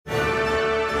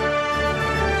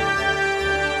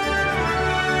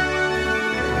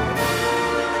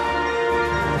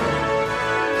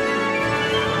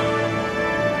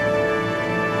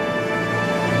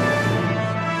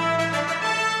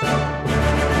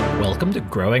welcome to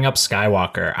Growing Up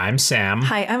Skywalker. I'm Sam.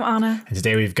 Hi, I'm Anna. And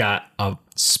today we've got a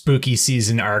spooky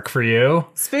season arc for you.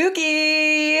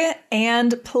 Spooky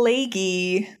and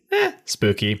plaguey.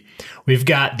 Spooky. We've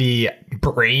got the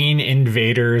Brain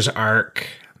Invaders arc,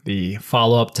 the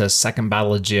follow-up to Second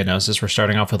Battle of Geonosis. We're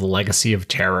starting off with Legacy of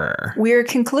Terror. We're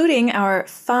concluding our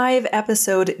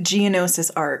 5-episode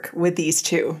Geonosis arc with these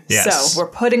two. Yes. So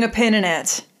we're putting a pin in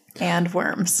it. And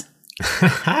worms.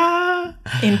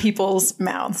 In people's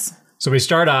mouths. So we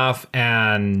start off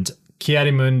and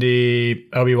Ki-Adi-Mundi,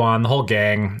 Obi-Wan, the whole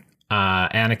gang,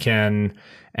 Anakin,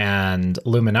 and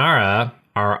Luminara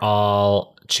are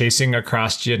all chasing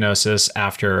across Geonosis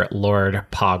after Lord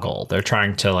Poggle. They're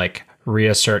trying to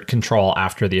reassert control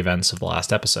after the events of the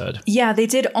last episode. Yeah, they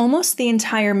did almost the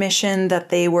entire mission that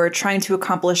they were trying to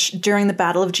accomplish during the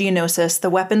Battle of Geonosis.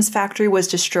 The weapons factory was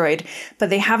destroyed,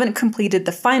 but they haven't completed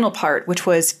the final part, which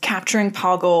was capturing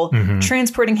Poggle,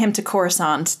 transporting him to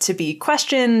Coruscant to be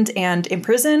questioned and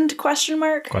imprisoned, question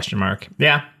mark? Question mark.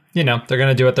 Yeah, they're going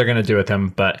to do what they're going to do with him,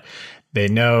 but they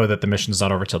know that the mission's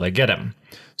not over till they get him.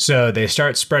 So they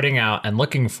start spreading out and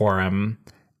looking for him.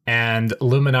 And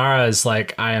Luminara is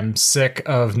like, I am sick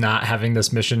of not having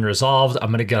this mission resolved. I'm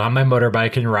going to get on my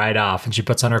motorbike and ride off. And she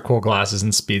puts on her cool glasses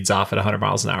and speeds off at 100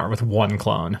 miles an hour with one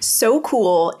clone. So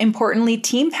cool. Importantly,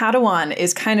 Team Padawan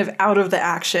is kind of out of the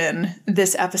action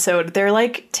this episode. They're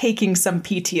taking some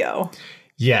PTO.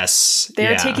 Yes.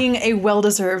 They're taking a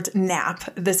well-deserved nap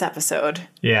this episode.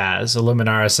 Yeah. So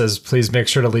Luminara says, please make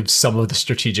sure to leave some of the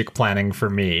strategic planning for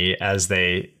me as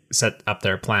they set up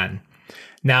their plan.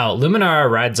 Now, Luminara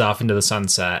rides off into the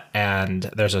sunset, and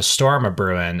there's a storm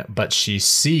a-brewing, but she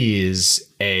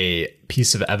sees a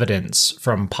piece of evidence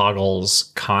from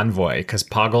Poggle's convoy, because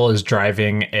Poggle is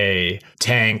driving a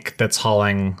tank that's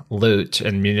hauling loot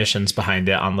and munitions behind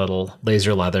it on little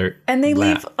laser leather. And they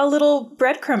leave a little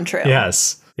breadcrumb trail.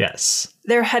 Yes.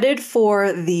 They're headed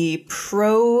for the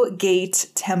Pro-Gate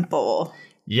Temple.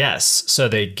 Yes, so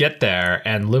they get there,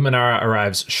 and Luminara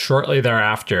arrives shortly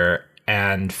thereafter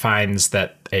and finds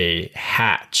that a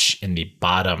hatch in the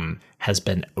bottom has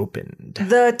been opened.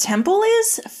 The temple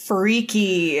is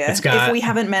freaky, if we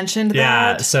haven't mentioned that.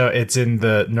 Yeah, so it's in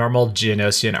the normal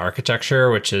Geonosian architecture,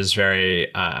 which is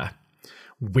very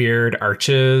weird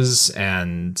arches,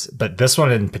 but this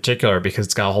one in particular, because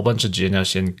it's got a whole bunch of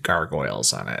Geonosian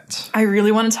gargoyles on it. I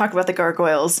really want to talk about the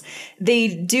gargoyles. They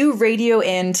do radio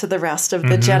in to the rest of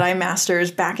the Jedi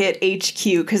Masters back at HQ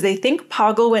because they think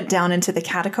Poggle went down into the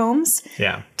catacombs.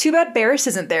 Yeah. Too bad Barriss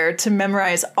isn't there to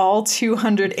memorize all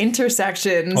 200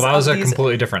 intersections. Well, that was a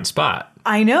completely different spot.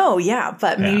 I know, yeah,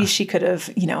 but maybe she could have,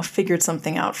 figured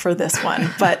something out for this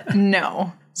one, but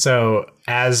no. So,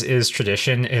 as is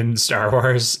tradition in Star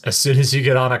Wars, as soon as you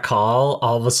get on a call,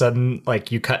 all of a sudden,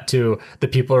 you cut to the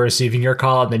people receiving your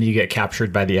call, and then you get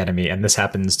captured by the enemy. And this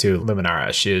happens to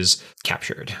Luminara. She is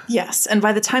captured. Yes, and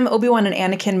by the time Obi-Wan and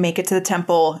Anakin make it to the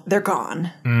temple, they're gone.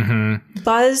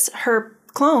 Buzz, her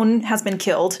clone, has been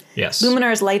killed. Yes.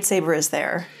 Luminara's lightsaber is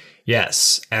there.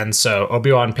 Yes, and so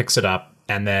Obi-Wan picks it up,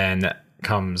 and then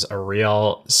comes a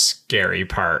real scary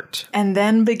part. And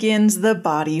then begins the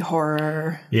body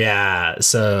horror. Yeah,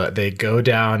 so they go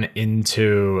down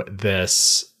into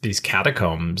these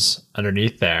catacombs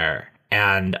underneath there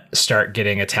and start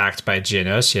getting attacked by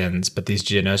Geonosians, but these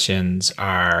Geonosians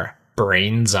are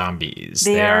brain zombies.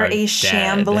 They are a dead.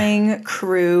 shambling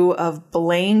crew of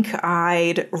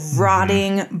blank-eyed,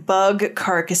 rotting bug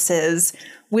carcasses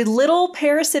with little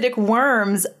parasitic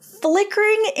worms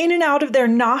flickering in and out of their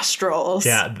nostrils.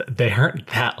 Yeah, they aren't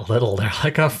that little. They're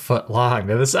a foot long.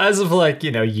 They're the size of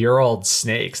year-old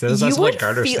snakes. They're the size of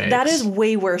garter snakes. That is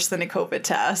way worse than a COVID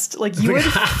test. You would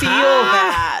feel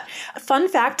that. Fun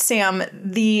fact, Sam,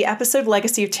 the episode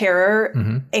Legacy of Terror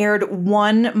aired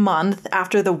 1 month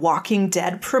after The Walking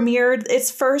Dead premiered its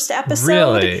first episode.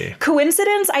 Really?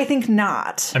 Coincidence? I think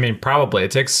not. I mean, probably.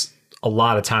 It takes a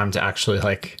lot of time to actually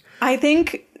I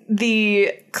think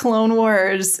the Clone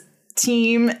Wars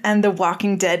team and the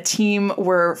Walking Dead team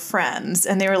were friends,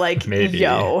 and they were like, maybe.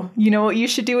 Yo, you know what you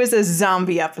should do is a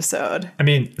zombie episode. I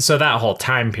mean, so that whole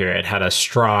time period had a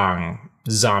strong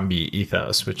zombie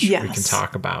ethos, which we can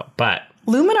talk about, but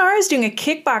Luminara is doing a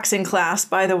kickboxing class,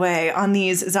 by the way, on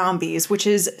these zombies, which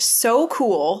is so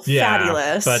cool,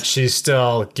 fabulous. But she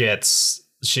still gets,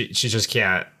 she just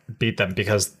can't beat them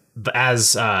because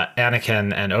as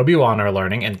Anakin and Obi-Wan are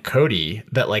learning, and Cody,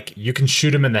 that like you can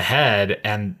shoot him in the head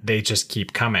and they just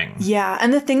keep coming. Yeah,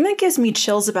 and the thing that gives me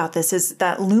chills about this is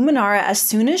that Luminara, as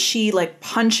soon as she like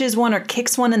punches one or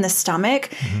kicks one in the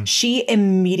stomach, she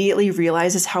immediately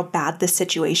realizes how bad this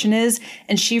situation is,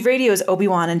 and she radios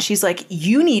Obi-Wan and she's like,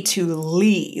 you need to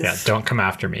leave. Yeah, don't come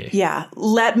after me. Yeah,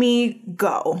 let me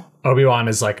go. Obi-Wan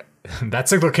is like, that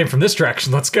signal came from this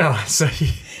direction. Let's go. So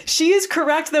she is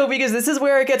correct, though, because this is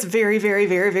where it gets very, very,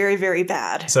 very, very, very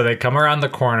bad. So they come around the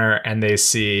corner and they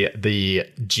see the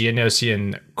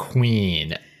Geonosian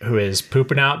queen, who is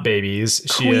pooping out babies.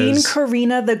 Queen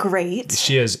Karina the Great.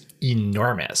 She is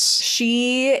enormous.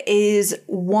 She is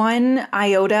 1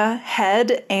 iota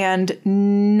head and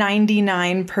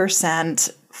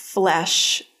 99%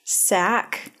 flesh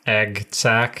sac. Egg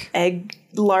sac. Egg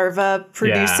larva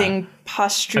producing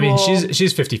pustule. I mean,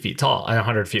 she's 50 feet tall and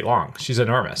 100 feet long. She's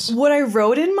enormous. What I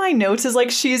wrote in my notes is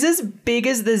like, she's as big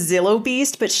as the Zillo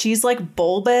Beast, but she's like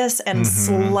bulbous and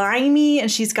slimy,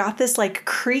 and she's got this like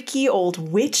creaky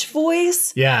old witch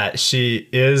voice. Yeah, she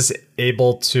is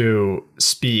able to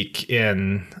speak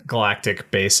in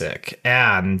Galactic Basic,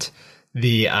 and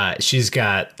she's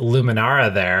got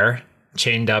Luminara there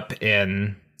chained up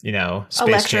in,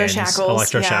 space chains,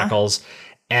 electro shackles.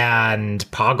 And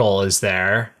Poggle is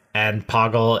there, and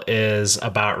Poggle is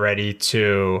about ready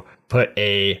to put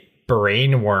a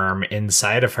brain worm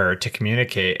inside of her to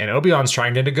communicate. And Obi-Wan's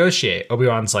trying to negotiate.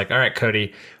 Obi-Wan's like, all right,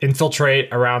 Cody, infiltrate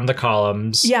around the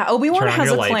columns. Yeah, Obi-Wan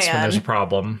has a plan. When there's a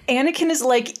problem. Anakin is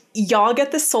like, y'all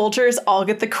get the soldiers, I'll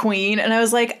get the queen. And I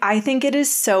was like, I think it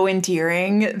is so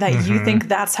endearing that you think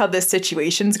that's how this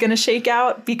situation's going to shake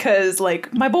out, because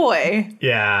like, my boy.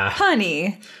 Yeah.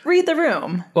 Honey, read the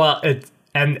room. Well,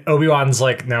 and Obi-Wan's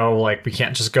like, no, like, we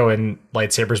can't just go in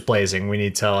lightsabers blazing. We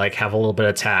need to like have a little bit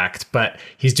of tact. But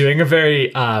he's doing a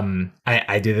very,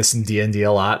 I do this in D&D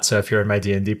a lot. So if you're in my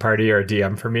D&D party or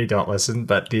DM for me, don't listen.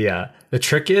 But the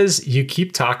trick is you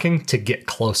keep talking to get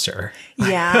closer.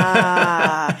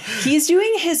 Yeah. He's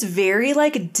doing his very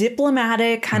like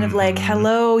diplomatic kind of like,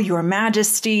 hello, your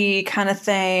majesty kind of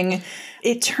thing.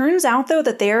 It turns out, though,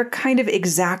 that they're kind of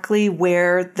exactly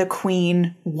where the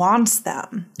queen wants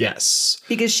them. Yes.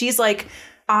 Because she's like,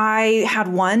 I had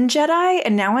 1 Jedi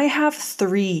and now I have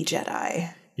 3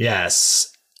 Jedi.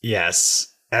 Yes. Yes.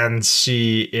 And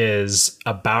she is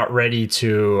about ready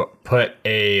to put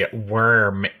a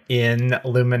worm in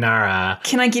Luminara.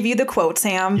 Can I give you the quote,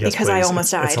 Sam? Yes, because please. I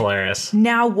almost died. It's hilarious.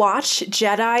 Now watch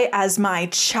Jedi as my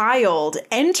child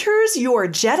enters your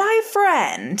Jedi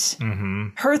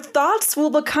friend. Her thoughts will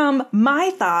become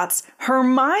my thoughts. Her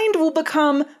mind will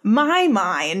become my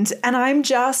mind. And I'm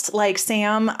just like,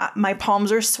 Sam, my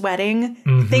palms are sweating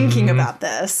thinking about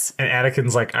this. And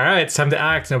Anakin's like, all right, it's time to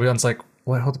act. And Obi-Wan's like,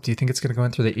 what? Hold up. Do you think it's going to go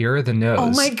in through the ear or the nose? Oh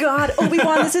my God.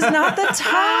 Obi-Wan, this is not the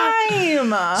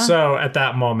time. So at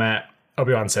that moment,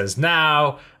 Obi-Wan says,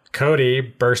 now. Cody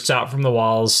bursts out from the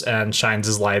walls and shines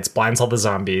his lights, blinds all the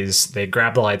zombies. They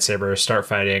grab the lightsaber, start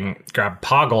fighting, grab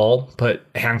Poggle, put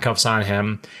handcuffs on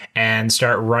him, and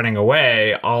start running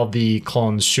away. All the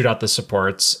clones shoot out the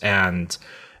supports, and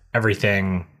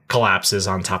everything collapses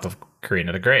on top of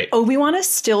Karina the Great. Obi-Wan is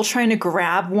still trying to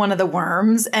grab one of the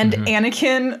worms, and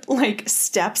Anakin like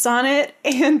steps on it,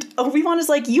 and Obi-Wan is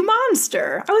like, you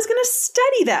monster, I was gonna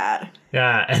study that.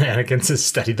 Yeah, and Anakin says,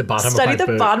 study the bottom of my boot.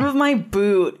 Study the bottom of my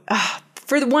boot. Ugh,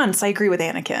 for once, I agree with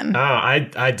Anakin. Oh,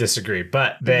 I disagree,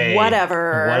 but they...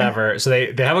 Whatever. So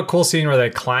they have a cool scene where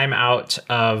they climb out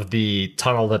of the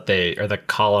tunnel that they... or the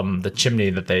column, the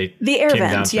chimney that they... The air came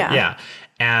vent, down through. Yeah.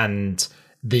 And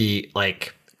the,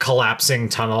 like, collapsing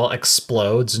tunnel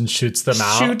explodes and shoots them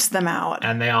out.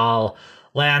 And they all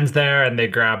land there and they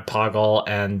grab Poggle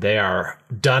and they are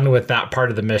done with that part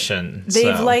of the mission.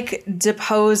 They've like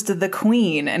deposed the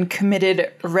queen and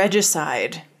committed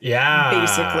regicide. Yeah.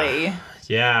 Basically.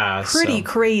 Yeah. Pretty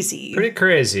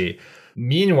crazy.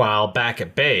 Meanwhile, back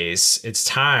at base, it's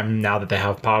time, now that they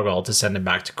have Poggle, to send him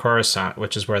back to Coruscant,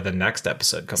 which is where the next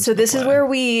episode comes So this is where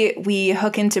we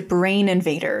hook into Brain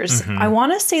Invaders. I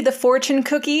want to say the fortune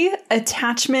cookie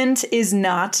attachment is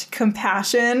not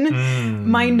compassion.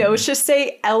 My notes just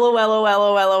say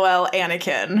LOL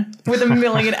Anakin with a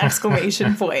million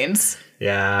exclamation points.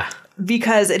 Yeah.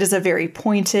 Because it is a very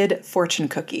pointed fortune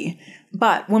cookie.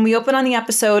 But when we open on the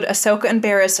episode, Ahsoka and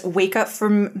Barriss wake up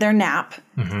from their nap.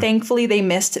 Thankfully, they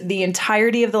missed the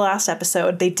entirety of the last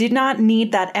episode. They did not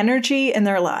need that energy in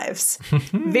their lives.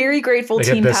 Very grateful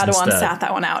Team Padawan sat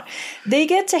that one out. They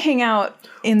get to hang out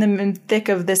in the thick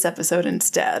of this episode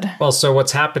instead. Well, so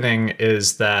what's happening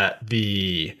is that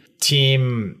the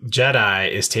Team Jedi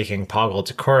is taking Poggle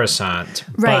to Coruscant,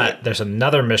 Right. but there's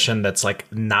another mission that's like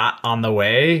not on the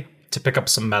way to pick up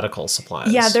some medical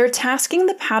supplies. Yeah, they're tasking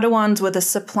the Padawans with a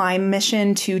supply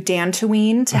mission to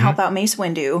Dantooine to help out Mace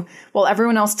Windu, while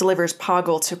everyone else delivers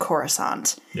Poggle to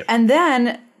Coruscant. Yep. And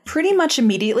then, pretty much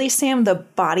immediately, Sam, the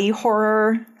body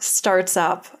horror starts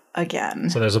up again.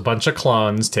 So there's a bunch of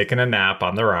clones taking a nap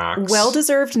on the rocks.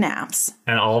 Well-deserved naps.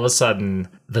 And all of a sudden,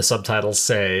 the subtitles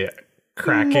say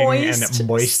cracking Moist and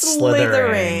moist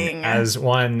slithering as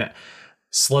one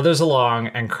slithers along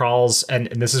and crawls. And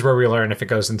this is where we learn if it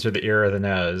goes in through the ear or the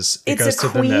nose. It goes It's a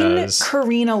to the Queen nose.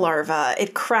 Carina larva.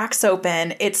 It cracks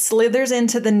open. It slithers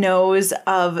into the nose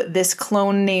of this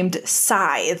clone named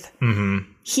Scythe. Mm-hmm.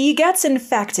 He gets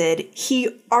infected.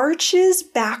 He arches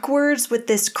backwards with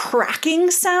this cracking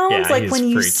sound, Yeah, like he's when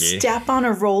you freaky. step on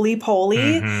a roly-poly.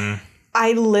 Mm-hmm.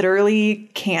 I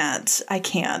literally can't. I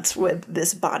can't with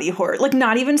this body horror. Like,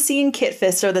 not even seeing Kit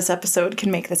Fisto this episode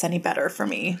can make this any better for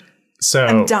me. So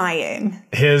I'm dying.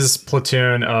 his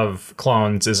platoon of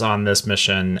clones is on this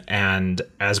mission, and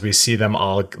as we see them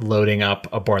all loading up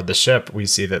aboard the ship, we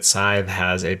see that Scythe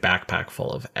has a backpack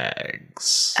full of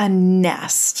eggs. A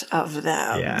nest of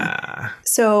them. Yeah.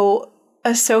 So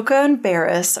Ahsoka and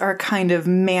Barriss are kind of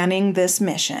manning this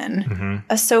mission. Mm-hmm.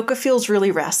 Ahsoka feels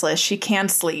really restless. She can't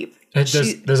sleep.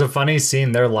 There's a funny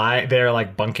scene. They're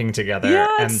like bunking together. Yeah,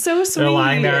 and it's so sweet. They're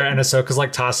lying there, and Ahsoka's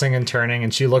like tossing and turning,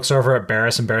 and she looks over at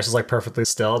Barriss, and Barriss is like perfectly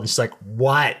still, and she's like,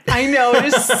 "What?" I know, it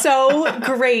is so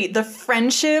great. The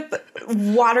friendship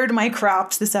watered my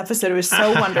crops this episode. It was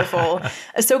so wonderful.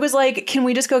 Ahsoka's like, "Can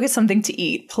we just go get something to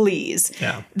eat, please?"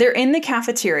 Yeah. They're in the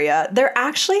cafeteria. They're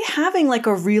actually having like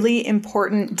a really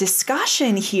important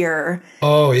discussion here.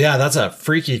 Oh yeah, that's a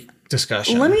freaky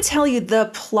discussion. Let me tell you,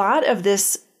 the plot of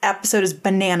this episode is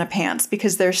banana pants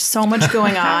because there's so much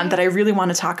going on that I really want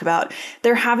to talk about.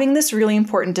 They're having this really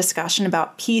important discussion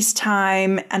about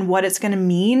peacetime and what it's going to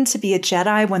mean to be a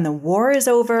Jedi when the war is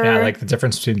over. Yeah, like the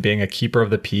difference between being a keeper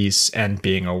of the peace and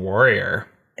being a warrior.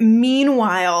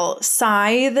 Meanwhile,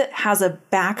 Scythe has a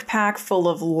backpack full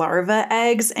of larva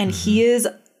eggs and he is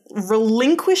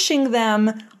relinquishing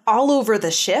them all over the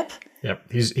ship.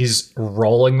 Yep, he's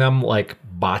rolling them like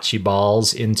bocce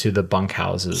balls into the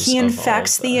bunkhouses. He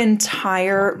infects the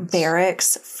entire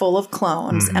barracks full of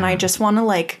clones, and I just want to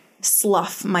like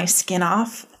slough my skin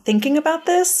off thinking about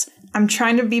this. I'm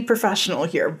trying to be professional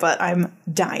here, but I'm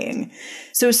dying.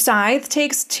 So Scythe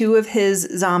takes 2 of his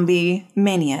zombie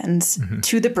minions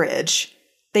to the bridge.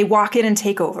 They walk in and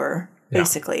take over,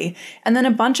 basically. And then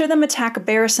a bunch of them attack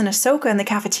Barriss and Ahsoka in the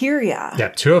cafeteria. Yeah,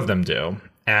 2 of them do.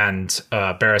 And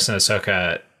Barriss and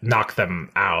Ahsoka knock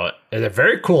them out. It's a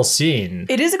very cool scene.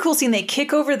 It is a cool scene. They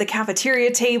kick over the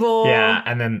cafeteria table. Yeah,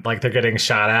 and then like they're getting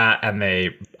shot at, and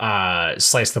they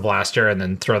slice the blaster and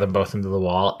then throw them both into the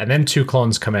wall. And then 2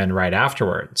 clones come in right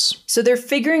afterwards. So they're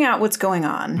figuring out what's going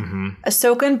on.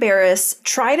 Ahsoka and Barriss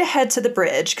try to head to the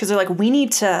bridge because they're like, we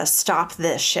need to stop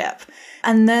this ship.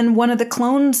 And then one of the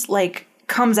clones like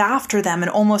comes after them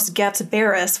and almost gets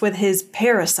Barriss with his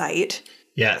parasite.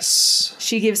 Yes.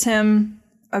 She gives him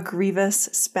a Grievous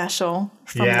special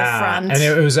from the front. And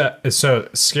it was so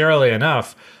scarily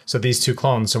enough. So these 2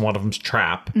 clones and one of them's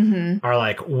Trap are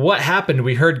like, "What happened?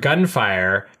 We heard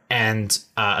gunfire." And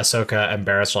Ahsoka and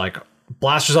Barriss are like,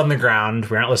 "Blasters on the ground.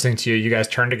 We aren't listening to you. You guys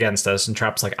turned against us." And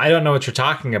Trap's like, "I don't know what you're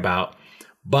talking about."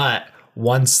 But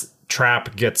once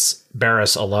Trap gets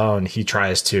Barriss alone, he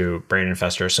tries to brain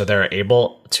infest her. So they're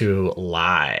able to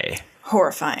lie.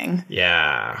 Horrifying.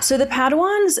 Yeah. So the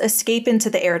Padawans escape into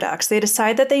the air ducts. They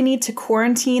decide that they need to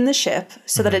quarantine the ship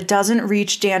so that it doesn't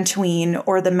reach Dantooine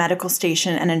or the medical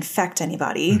station and infect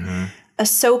anybody.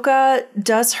 Ahsoka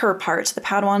does her part. The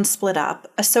Padawans split up.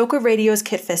 Ahsoka radios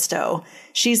Kit Fisto.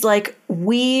 She's like,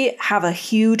 we have a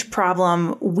huge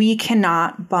problem. We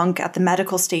cannot bunk at the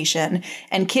medical station.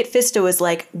 And Kit Fisto is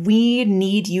like, we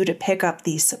need you to pick up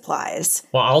these supplies.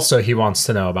 Well, also he wants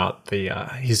to know about the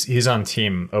he's on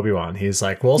Team Obi-Wan. He's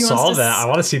like, we'll solve that. I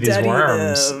want to see these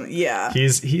worms. Yeah.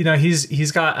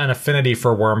 He's got an affinity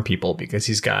for worm people because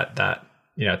he's got that,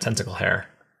 tentacle hair.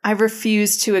 I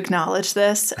refuse to acknowledge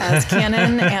this as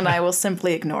canon, and I will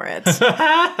simply ignore it. So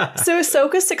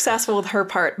Ahsoka's successful with her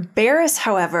part. Barriss,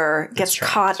 however, gets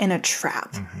caught in a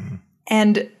trap.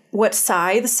 And what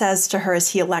Scythe says to her as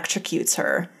he electrocutes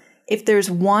her, if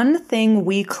there's one thing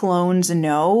we clones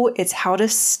know, it's how to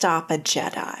stop a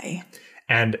Jedi.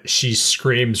 And she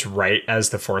screams right as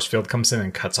the force field comes in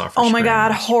and cuts off her Oh my God,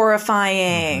 screams.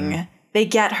 horrifying. They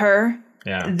get her.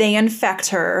 Yeah. They infect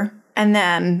her. And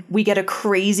then we get a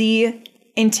crazy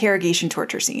interrogation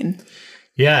torture scene.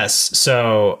 Yes.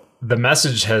 So the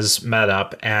message has met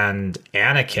up, and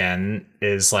Anakin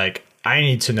is like, I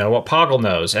need to know what Poggle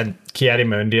knows. And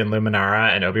Ki-Adi-Mundi and Luminara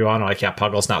and Obi-Wan are like, yeah,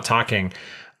 Poggle's not talking.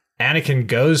 Anakin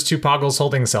goes to Poggle's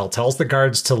holding cell, tells the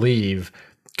guards to leave,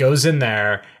 goes in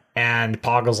there, and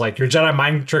Poggle's like, your Jedi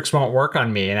mind tricks won't work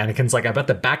on me. And Anakin's like, I bet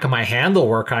the back of my hand will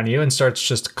work on you, and starts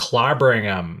just clobbering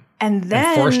him. And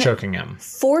then force choking him.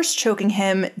 Force choking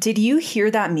him. Did you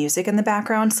hear that music in the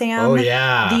background, Sam? Oh,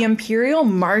 yeah. The Imperial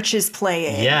March is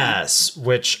playing. Yes,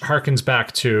 which harkens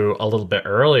back to a little bit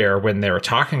earlier when they were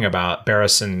talking about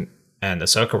Barriss and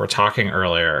Ahsoka were talking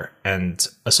earlier, and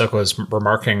Ahsoka was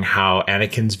remarking how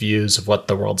Anakin's views of what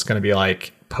the world's going to be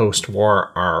like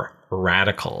post-war are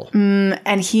radical.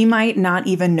 And he might not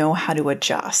even know how to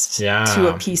adjust to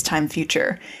a peacetime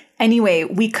future. Anyway,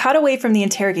 we cut away from the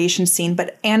interrogation scene,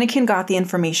 but Anakin got the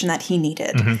information that he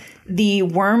needed. The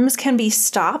worms can be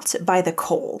stopped by the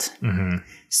cold.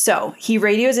 So he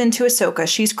radios into Ahsoka.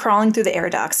 She's crawling through the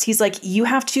air ducts. He's like, you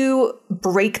have to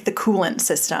break the coolant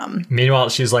system. Meanwhile,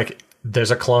 she's like,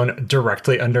 there's a clone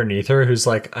directly underneath her who's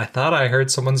like, I thought I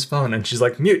heard someone's phone. And she's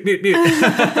like, mute, mute, mute.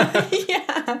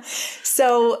 Yeah.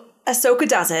 So Ahsoka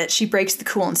does it. She breaks the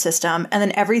coolant system, and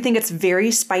then everything gets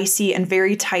very spicy and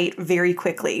very tight very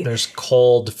quickly. There's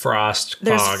cold frost fog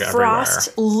everywhere. There's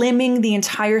frost limbing the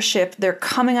entire ship. They're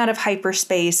coming out of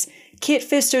hyperspace. Kit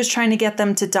Fisto's trying to get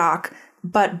them to dock,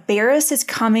 but Barriss is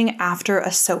coming after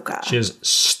Ahsoka. She is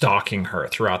stalking her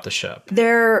throughout the ship.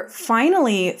 They're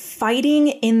finally fighting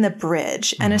in the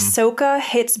bridge, and Ahsoka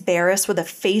hits Barriss with a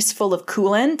face full of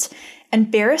coolant, and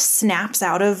Barriss snaps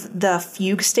out of the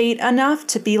fugue state enough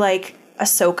to be like,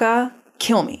 Ahsoka,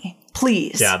 kill me,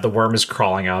 please. Yeah, the worm is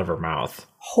crawling out of her mouth.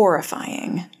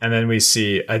 Horrifying. And then we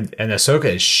see, and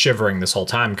Ahsoka is shivering this whole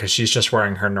time because she's just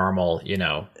wearing her normal,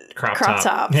 crop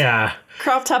top. Yeah.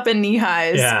 Crop top and knee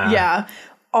highs. Yeah.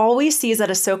 All we see is that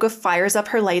Ahsoka fires up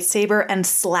her lightsaber and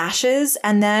slashes,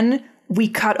 and then we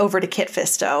cut over to Kit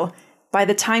Fisto. By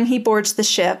the time he boards the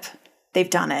ship, they've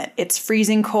done it. It's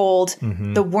freezing cold.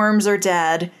 The worms are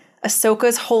dead.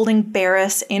 Ahsoka's holding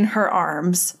Barriss in her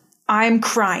arms. I'm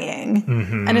crying.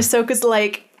 And Ahsoka's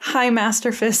like, hi,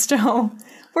 Master Fisto.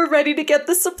 We're ready to get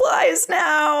the supplies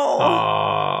now.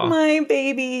 Aww. My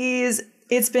babies.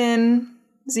 It's been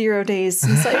 0 days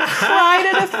since I cried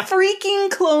at a freaking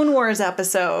Clone Wars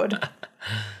episode.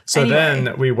 So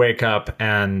then we wake up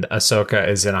and Ahsoka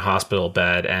is in a hospital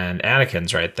bed and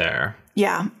Anakin's right there.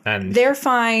 Yeah. And they're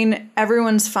fine.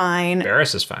 Everyone's fine.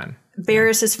 Barriss is fine.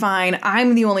 Barriss is fine.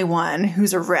 I'm the only one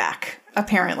who's a wreck,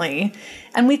 apparently.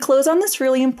 And we close on this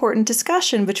really important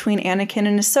discussion between Anakin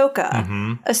and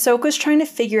Ahsoka. Ahsoka's trying to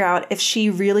figure out if she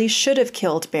really should have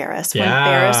killed Barriss when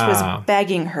Barriss was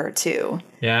begging her to.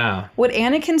 Yeah. What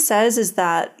Anakin says is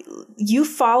that you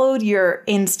followed your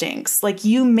instincts. Like,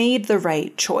 you made the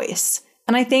right choice.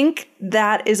 And I think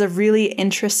that is a really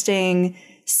interesting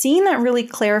scene that really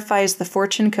clarifies the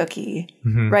fortune cookie,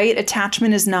 right?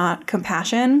 Attachment is not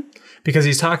compassion. Because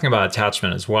he's talking about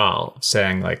attachment as well,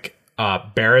 saying like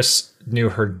Barriss knew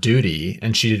her duty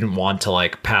and she didn't want to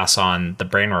like pass on the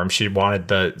brainworm. She wanted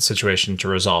the situation to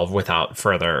resolve without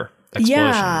further explosion.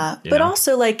 Yeah, but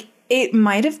also like it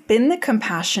might have been the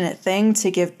compassionate thing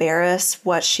to give Barriss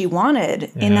what she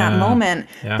wanted in that moment,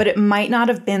 but it might not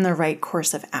have been the right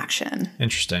course of action.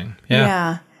 Interesting.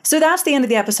 Yeah. So that's the end of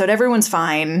the episode. Everyone's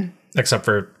fine. Except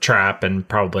for Trap and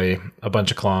probably a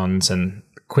bunch of clones and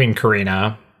Queen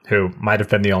Karina, who might have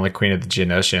been the only queen of the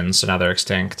Geonosians, so now they're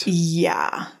extinct.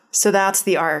 Yeah. So that's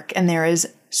the arc, and there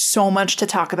is so much to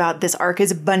talk about. This arc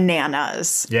is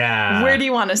bananas. Yeah. Where do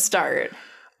you want to start?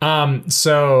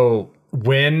 So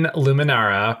when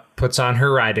Luminara puts on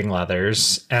her riding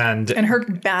leathers and her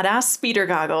badass speeder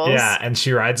goggles. Yeah, and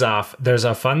she rides off. There's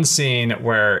a fun scene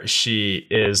where she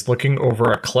is looking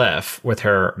over a cliff with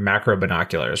her macro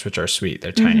binoculars, which are sweet.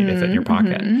 They're tiny, they fit in your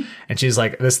pocket. And she's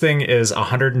like, this thing is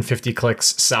 150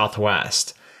 clicks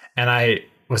southwest. And I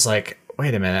was like,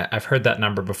 wait a minute, I've heard that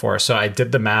number before. So I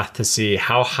did the math to see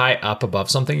how high up above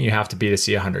something you have to be to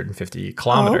see 150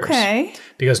 kilometers. Okay.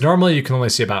 Because normally you can only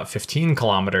see about 15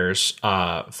 kilometers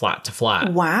flat to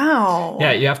flat. Wow.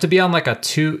 Yeah, you have to be on like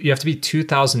you have to be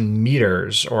 2,000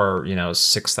 meters or,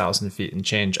 6,000 feet and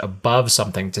change above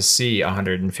something to see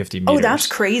 150 meters. Oh, that's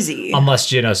crazy.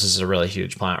 Unless Geonosis is a really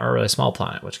huge planet or a really small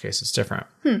planet, in which case it's different.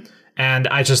 And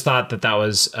I just thought that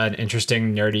was an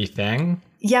interesting, nerdy thing.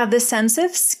 Yeah, the sense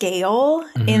of scale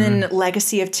in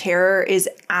Legacy of Terror is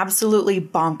absolutely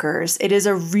bonkers. It is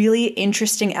a really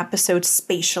interesting episode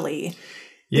spatially.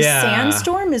 The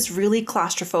sandstorm is really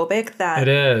claustrophobic. It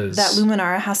is. That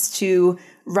Luminara has to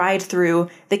ride through.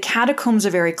 The catacombs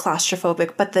are very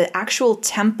claustrophobic, but the actual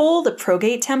temple, the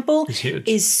Progate Temple,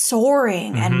 is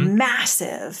soaring and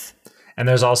massive. And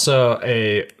there's also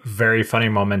a very funny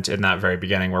moment in that very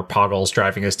beginning where Poggle's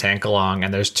driving his tank along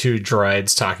and there's two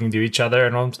droids talking to each other.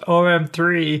 And one's,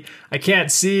 OM3, I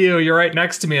can't see you. You're right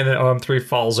next to me. And then OM3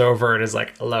 falls over and is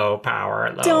like, low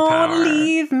power, low power. Don't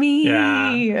leave me.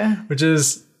 Yeah. Which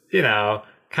is, you know,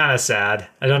 kind of sad.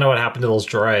 I don't know what happened to those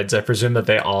droids. I presume that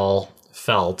they all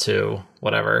fell to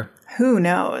whatever. Who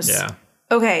knows? Yeah.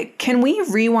 Okay, can we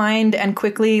rewind and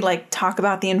quickly talk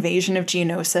about the invasion of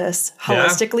Geonosis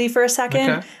holistically for a second?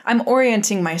 Okay. I'm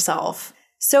orienting myself.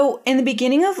 So in the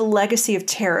beginning of Legacy of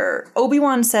Terror,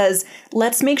 Obi-Wan says,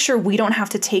 let's make sure we don't have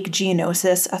to take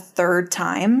Geonosis a third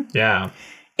time. Yeah.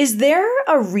 Is there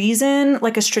a reason,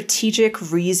 a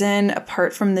strategic reason,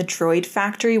 apart from the droid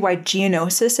factory, why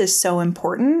Geonosis is so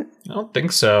important? I don't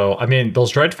think so. I mean,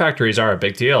 those droid factories are a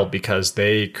big deal because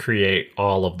they create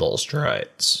all of those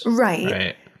droids.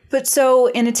 Right. But so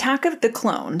in Attack of the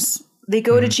Clones, they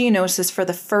go to Geonosis for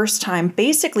the first time,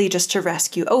 basically just to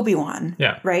rescue Obi-Wan.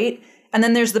 Yeah. Right? And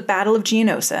then there's the Battle of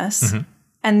Geonosis,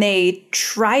 and they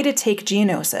try to take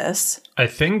Geonosis. I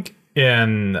think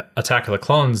in Attack of the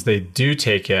Clones, they do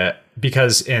take it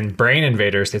because in Brain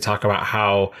Invaders, they talk about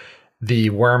how the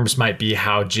worms might be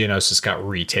how Geonosis got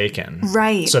retaken.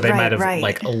 Right. So they might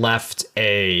have left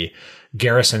a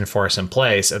garrison force in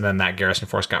place and then that garrison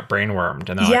force got brainwormed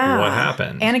and they're like, what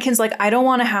happened? Anakin's like, I don't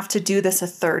want to have to do this a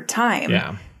third time.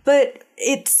 Yeah. But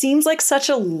it seems like such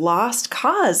a lost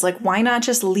cause. Why not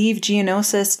just leave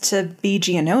Geonosis to be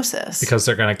Geonosis? Because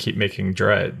they're going to keep making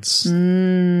droids.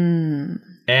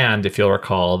 And if you'll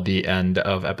recall, the end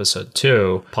of episode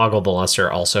 2, Poggle the Lesser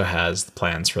also has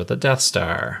plans for the Death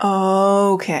Star.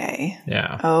 Okay.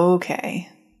 Yeah. Okay.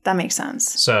 That makes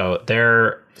sense. So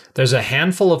there's a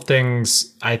handful of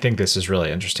things. I think this is really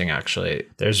interesting, actually.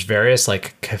 There's various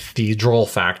cathedral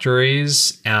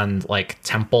factories and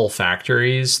temple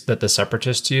factories that the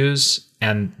Separatists use.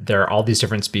 And there are all these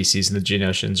different species, and the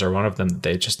Geonosians are one of them.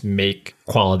 They just make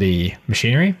quality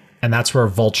machinery. And that's where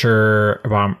vulture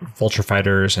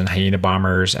fighters and hyena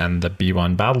bombers and the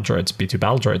B1 battle droids, B2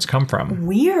 battle droids come from.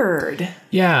 Weird.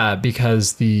 Yeah,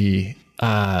 because the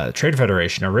Trade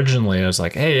Federation originally was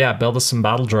like, hey, yeah, build us some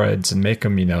battle droids and make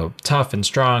them, tough and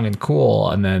strong and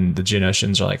cool. And then the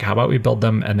Geonosians are like, how about we build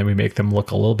them and then we make them look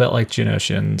a little bit like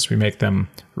Geonosians. We make them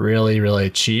really,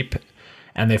 really cheap.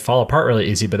 And they fall apart really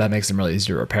easy, but that makes them really easy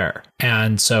to repair.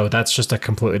 And so that's just a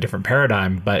completely different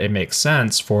paradigm, but it makes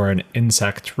sense for an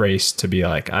insect race to be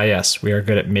like, yes, we are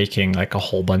good at making a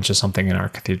whole bunch of something in our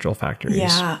cathedral factories.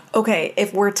 Yeah. Okay.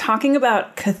 If we're talking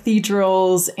about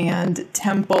cathedrals and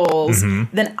temples,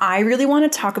 then I really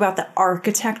want to talk about the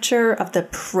architecture of the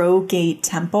Progate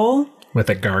Temple. With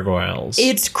the gargoyles.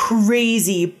 It's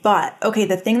crazy, but okay,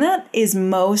 the thing that is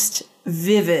most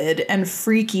vivid and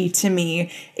freaky to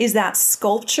me is that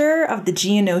sculpture of the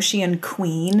Geonosian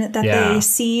queen that they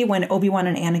see when Obi-Wan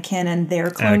and Anakin and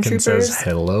their clone troopers says,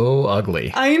 hello,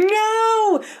 ugly. I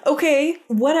know. Okay,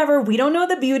 whatever. We don't know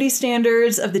the beauty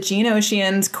standards of the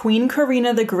Geonosians. Queen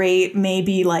Karina the Great may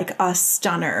be a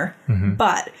stunner,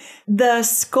 but the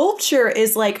sculpture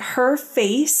is her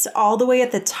face all the way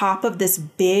at the top of this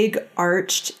big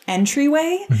arched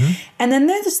entryway. And then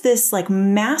there's this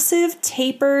massive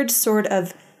tapered sort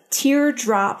of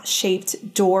teardrop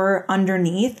shaped door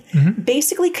underneath,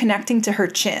 basically connecting to her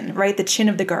chin, right? The chin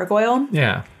of the gargoyle.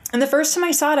 Yeah. And the first time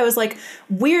I saw it, I was like,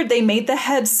 weird, they made the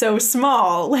head so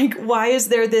small. Why is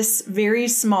there this very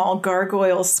small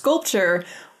gargoyle sculpture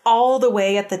all the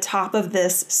way at the top of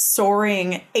this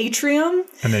soaring atrium?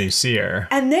 And then you see her.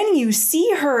 And then you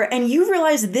see her and you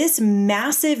realize this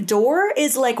massive door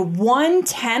is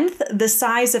 1/10 the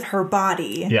size of her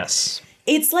body. Yes.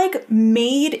 It's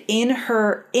made in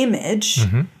her image.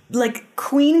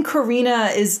 Queen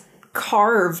Karina is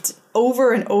carved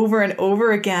over and over and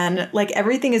over again.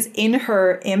 Everything is in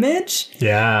her image.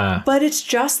 Yeah. But it's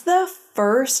just the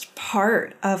first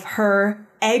part of her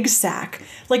egg sac.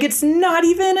 It's not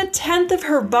even 1/10 of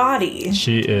her body.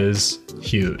 She is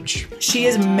huge. She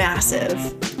is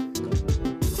massive.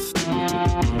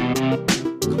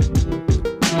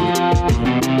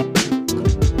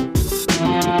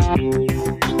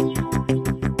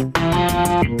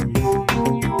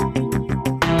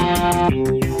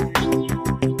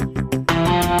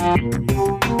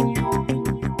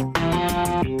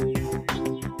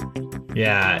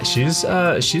 Yeah,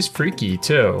 she's freaky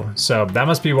too. So that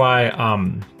must be why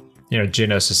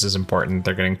Geonosis is important.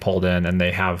 They're getting pulled in and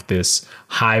they have this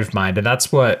hive mind. And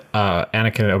that's what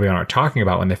Anakin and Obi-Wan are talking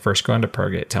about when they first go into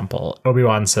Pearl Temple.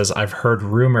 Obi-Wan says, I've heard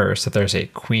rumors that there's a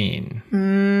queen.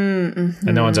 And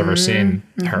no one's ever seen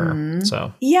her.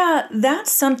 So yeah,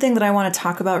 that's something that I want to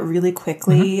talk about really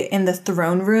quickly in the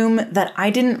throne room that I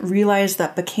didn't realize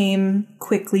that became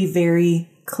quickly very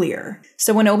clear.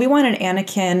 So when Obi-Wan and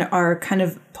Anakin are kind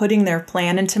of putting their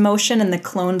plan into motion and the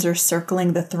clones are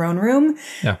circling the throne room,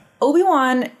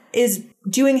 Obi-Wan is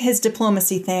doing his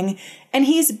diplomacy thing and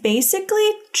he's basically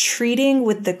treating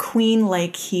with the queen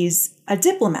like he's a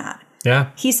diplomat.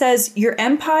 Yeah. He says, your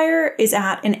empire is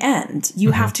at an end.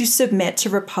 You have to submit to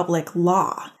Republic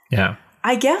law. Yeah.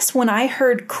 I guess when I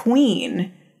heard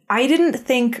queen, I didn't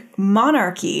think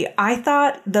monarchy. I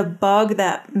thought the bug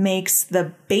that makes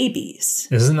the babies.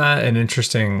 Isn't that an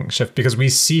interesting shift? Because we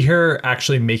see her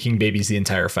actually making babies the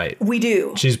entire fight. We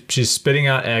do. She's spitting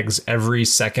out eggs every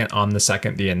second on the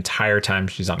second the entire time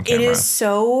she's on camera. It is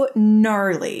so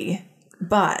gnarly.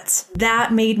 But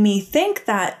that made me think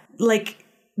that, like,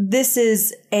 this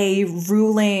is a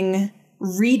ruling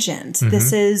regent.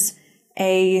 This is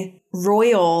a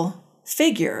royal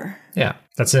figure. Yeah,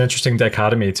 that's an interesting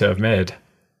dichotomy to have made.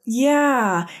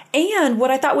 Yeah. And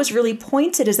what I thought was really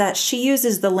pointed is that she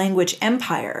uses the language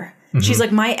empire. She's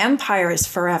like, my empire is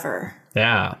forever.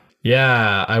 Yeah.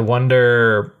 Yeah. I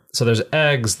wonder. So there's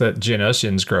eggs that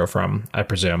Geonosians grow from, I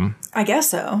presume. I guess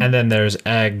so. And then there's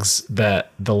eggs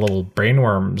that the little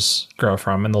brainworms grow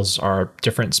from. And those are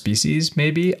different species,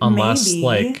 maybe. Unless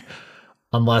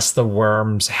the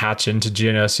worms hatch into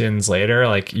Geonosians later,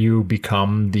 like you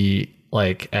become the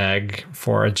egg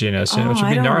for a Geonosian, which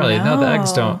would be gnarly. No, the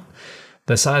eggs don't.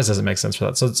 The size doesn't make sense for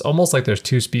that. So it's almost like there's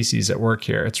two species at work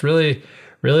here. It's really,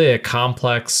 really a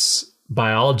complex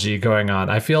biology going on.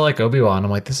 I feel like Obi-Wan, I'm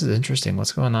like, this is interesting.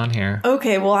 What's going on here?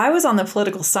 Okay, well, I was on the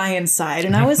political science side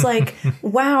and I was like,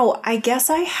 wow, I guess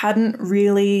I hadn't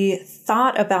really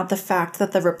thought about the fact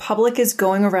that the Republic is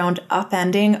going around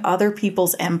upending other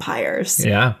people's empires.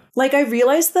 Yeah. Like, I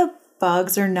realized the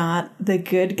bugs are not the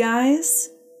good guys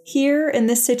here in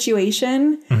this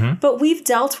situation, but we've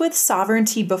dealt with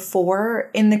sovereignty before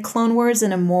in the Clone Wars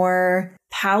in a more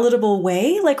palatable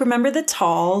way. Like, remember the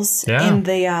Talls in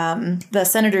the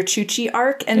Senator Chuchi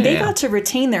arc, and they got to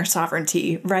retain their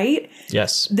sovereignty, right?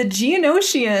 Yes. The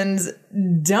Geonosians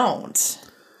don't.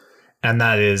 And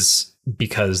that is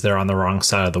because they're on the wrong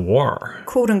side of the war.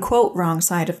 Quote unquote, wrong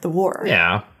side of the war.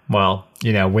 Yeah. Well,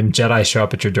 when Jedi show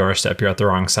up at your doorstep, you're at the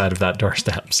wrong side of that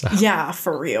doorstep. So. Yeah,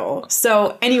 for real.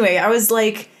 So anyway, I was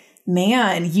like,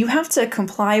 man, you have to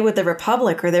comply with the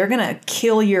Republic or they're going to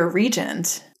kill your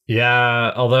regent.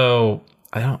 Yeah, although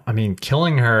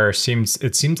killing her seems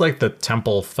like the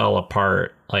temple fell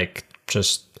apart, like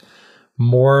just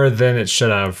more than it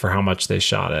should have for how much they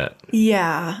shot it.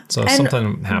 Yeah. So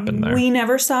something happened there. We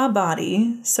never saw a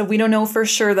body, so we don't know for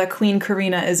sure that Queen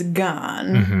Karina is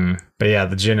gone. But yeah,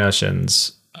 the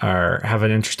Geonosians have an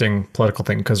interesting political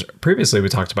thing, because previously we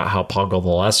talked about how Poggle the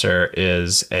Lesser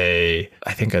is I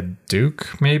think a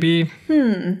duke, maybe?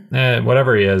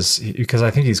 Whatever he is, because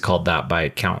I think he's called that by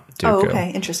Count Dooku. Oh,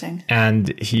 okay. Interesting.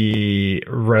 And he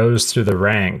rose through the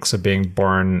ranks of being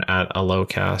born at a low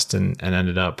caste and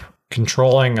ended up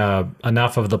controlling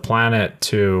enough of the planet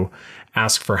to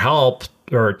ask for help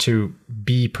or to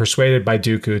be persuaded by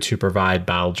Dooku to provide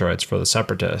battle droids for the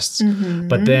Separatists.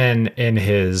 But then in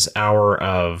his hour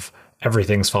of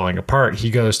everything's falling apart, he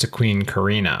goes to Queen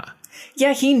Karina.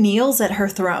 Yeah, he kneels at her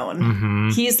throne.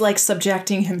 He's like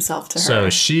subjecting himself to her. So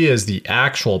she is the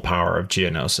actual power of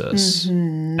Geonosis.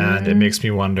 And it makes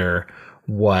me wonder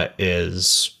what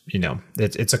is,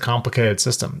 it's a complicated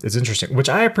system. It's interesting, which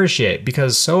I appreciate,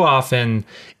 because so often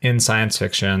in science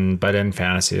fiction, but in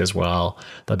fantasy as well,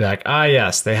 they'll be like,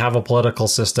 yes, they have a political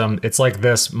system. It's like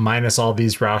this minus all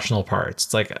these rational parts.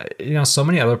 It's like, so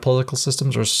many other political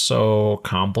systems are so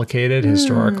complicated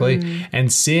historically,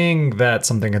 and seeing that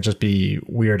something can just be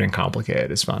weird and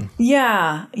complicated is fun.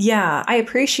 Yeah. I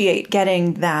appreciate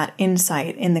getting that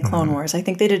insight in the Clone Wars. I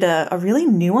think they did a really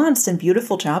nuanced and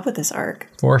beautiful job with this arc.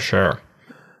 For sure.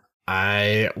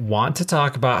 I want to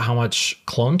talk about how much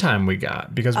clone time we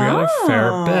got, because we got a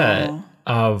fair bit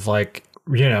of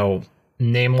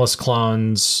nameless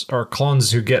clones, or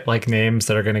clones who get names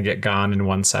that are going to get gone in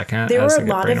 1 second. There were a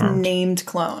lot of named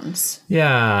clones.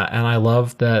 Yeah, and I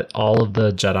love that all of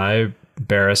the Jedi,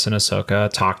 Barriss and Ahsoka,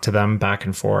 talk to them back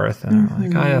and forth, and are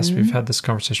like, yes, we've had this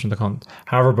conversation with the clones.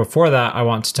 However, before that, I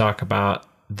want to talk about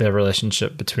the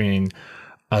relationship between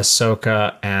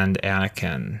Ahsoka and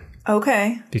Anakin.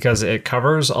 Okay. Because it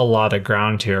covers a lot of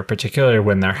ground here, particularly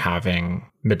when they're having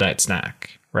midnight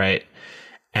snack, right?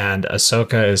 And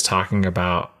Ahsoka is talking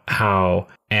about how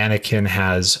Anakin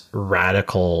has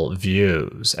radical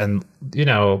views. And, you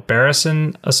know, Barriss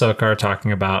and Ahsoka are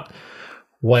talking about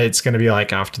what it's going to be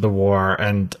like after the war.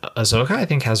 And Ahsoka, I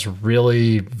think, has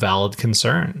really valid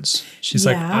concerns. She's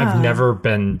like, I've never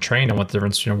been trained on what the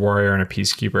difference between a warrior and a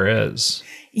peacekeeper is.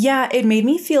 Yeah, it made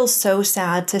me feel so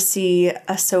sad to see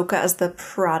Ahsoka as the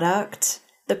product,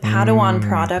 the Padawan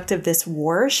product of this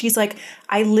war. She's like,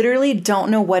 I literally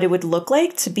don't know what it would look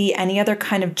like to be any other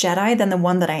kind of Jedi than the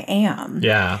one that I am.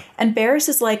 Yeah. And Barriss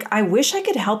is like, I wish I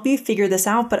could help you figure this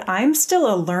out, but I'm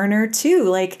still a learner too.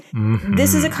 Like,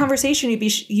 this is a conversation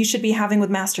you should be having with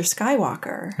Master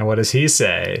Skywalker. And what does he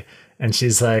say? And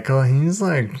she's like, oh, he's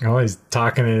like always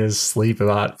talking in his sleep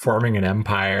about forming an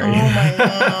empire. Oh my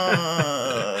God.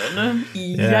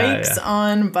 Yikes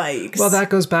on bikes. Well, that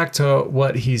goes back to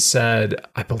what he said,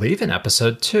 I believe, in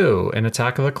episode 2 in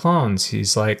Attack of the Clones.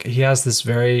 He's like, he has this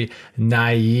very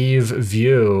naive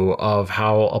view of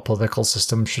how a political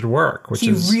system should work. Which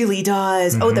he really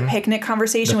does. Oh, the picnic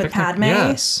conversation with Padme?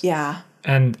 Yes. Yeah.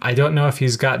 And I don't know if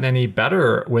he's gotten any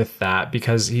better with that,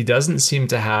 because he doesn't seem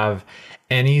to have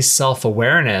any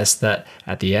self-awareness that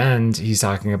at the end he's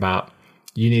talking about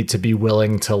you need to be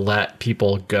willing to let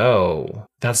people go.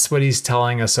 That's what he's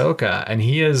telling Ahsoka. And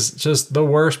he is just the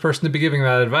worst person to be giving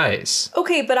that advice.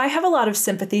 Okay, but I have a lot of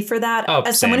sympathy for that.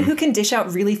 As someone who can dish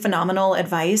out really phenomenal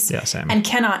advice and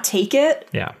cannot take it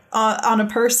on a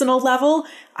personal level,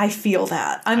 I feel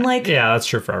that. I'm like... Yeah, that's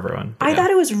true for everyone. I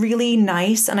thought it was really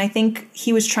nice, and I think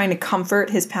he was trying to comfort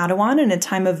his Padawan in a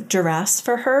time of duress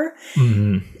for her.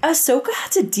 Ahsoka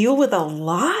had to deal with a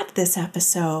lot this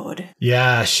episode.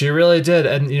 Yeah, she really did.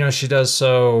 And, you know, she does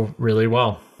so really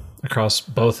well across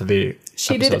both of the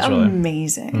She did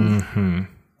amazing.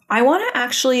 I want to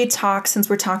actually talk, since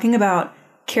we're talking about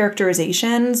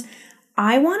characterizations,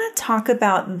 I want to talk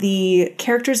about the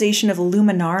characterization of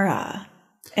Luminara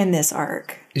in this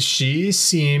arc. She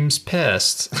seems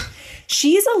pissed.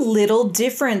 She's a little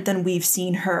different than we've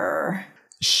seen her.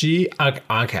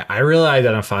 Okay, I really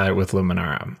identify with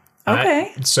Luminara.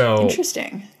 Okay. So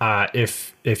interesting.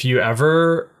 If you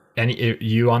ever,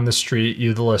 you on the street,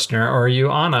 you the listener, or you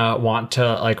Anna, want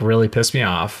to like really piss me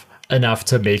off enough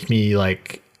to make me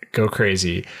like go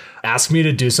crazy, ask me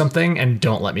to do something and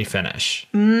don't let me finish.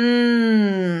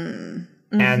 And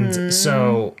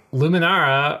so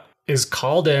Luminara is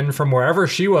called in from wherever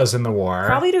she was in the war,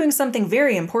 probably doing something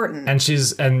very important. And she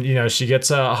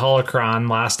gets a holocron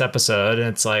last episode, and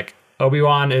it's like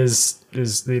Obi-Wan is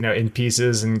in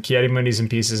pieces, and Ki-Adi-Mundi's in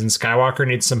pieces, and Skywalker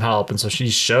needs some help. And so she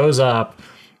shows up.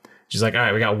 She's like, all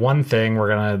right, we got one thing. We're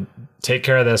going to take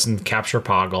care of this and capture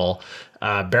Poggle.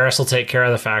 Barriss will take care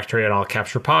of the factory and I'll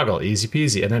capture Poggle. Easy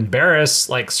peasy. And then Barriss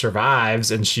like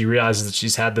survives, and she realizes that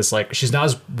she's had this, like, she's not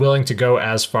as willing to go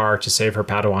as far to save her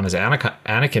Padawan as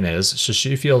Anakin is. So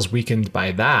she feels weakened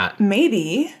by that.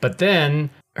 Maybe. But then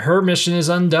her mission is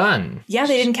undone. Yeah,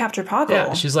 they didn't capture Poggle.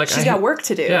 Yeah, she's like, she's got work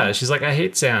to do. Yeah, she's like, I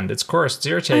hate sand. It's coarse. It's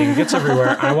irritating. It gets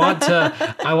everywhere. I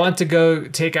want to go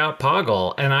take out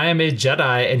Poggle, and I am a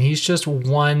Jedi, and he's just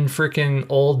one freaking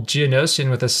old Geonosian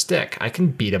with a stick. I can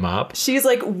beat him up. She's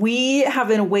like, we have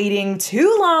been waiting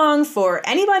too long for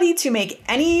anybody to make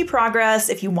any progress.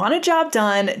 If you want a job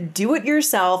done, do it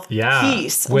yourself. Yeah.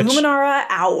 Peace. Luminara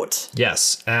out.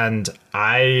 Yes, and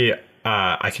I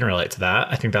can relate to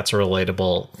that. I think that's a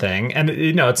relatable thing. And,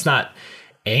 you know, it's not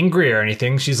angry or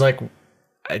anything. She's like,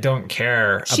 I don't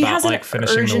care about like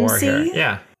finishing the war here.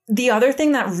 Yeah. The other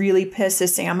thing that really pisses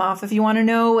Sam off, if you want to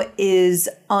know, is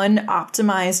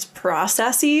unoptimized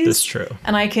processes. That's true.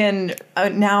 And I can,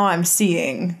 now I'm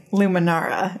seeing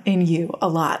Luminara in you a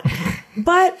lot.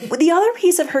 But the other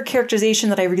piece of her characterization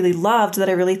that I really loved, that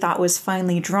I really thought was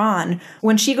finely drawn,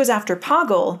 when she goes after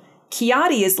Poggle,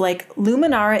 Ki-Adi is like,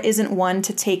 Luminara isn't one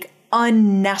to take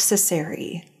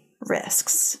unnecessary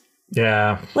risks.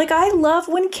 Yeah. Like, I love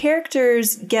when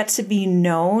characters get to be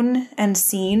known and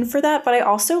seen for that, but I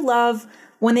also love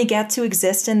when they get to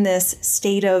exist in this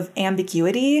state of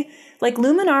ambiguity. Like,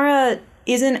 Luminara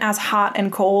isn't as hot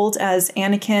and cold as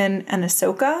Anakin and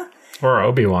Ahsoka. Or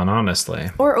Obi-Wan, honestly.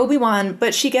 Or Obi-Wan,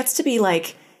 but she gets to be,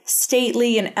 like,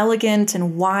 stately and elegant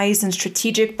and wise and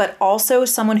strategic, but also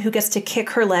someone who gets to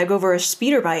kick her leg over a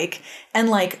speeder bike and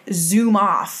like zoom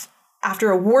off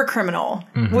after a war criminal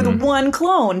with one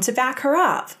clone to back her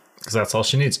up. because that's all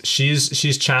she needs.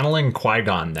 She's channeling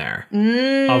Qui-Gon there.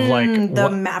 Of like the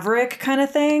Maverick kind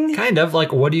of thing. Kind of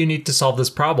like, what do you need to solve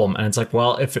this problem? And it's like,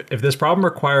 well, if this problem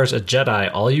requires a Jedi,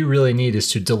 all you really need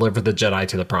is to deliver the Jedi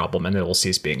to the problem, and it will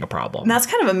cease being a problem. And that's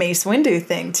kind of a Mace Windu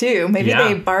thing too. Maybe Yeah.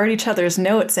 they borrowed each other's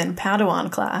notes in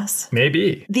Padawan class.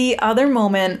 Maybe. The other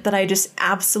moment that I just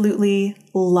absolutely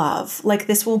love, like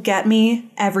this will get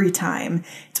me every time,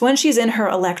 it's when she's in her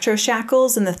electro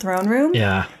shackles in the throne room.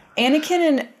 Yeah. Anakin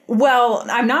and, well,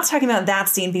 I'm not talking about that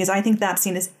scene because I think that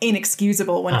scene is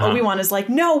inexcusable when Obi-Wan is like,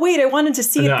 no, wait, I wanted to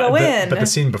see it go in. But the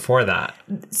scene before that.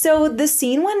 So the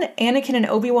scene when Anakin and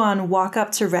Obi-Wan walk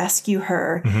up to rescue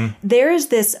her, there is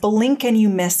this blink and you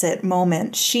miss it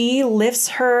moment. She lifts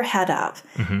her head up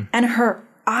and her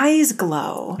eyes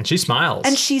glow. And she smiles.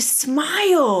 And she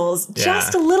smiles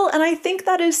just a little. And I think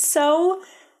that is so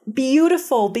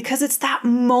beautiful because it's that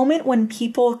moment when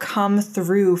people come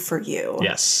through for you.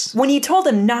 Yes. When you told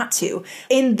them not to.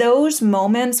 In those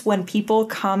moments when people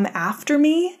come after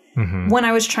me, when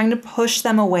I was trying to push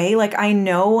them away, like I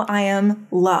know I am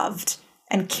loved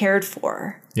and cared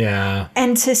for. Yeah.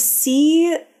 And to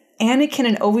see Anakin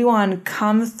and Obi-Wan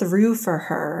come through for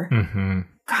her.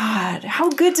 God, how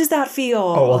good does that feel?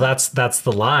 Oh, well, that's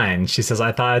the line. She says,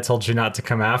 I thought I told you not to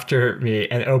come after me.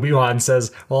 And Obi-Wan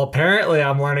says, well, apparently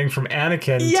I'm learning from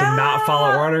Anakin to not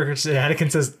follow orders. And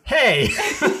Anakin says, hey.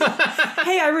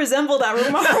 Hey, I resemble that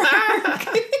remark.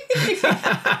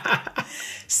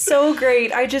 So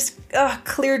great. I just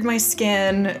cleared my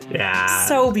skin. Yeah.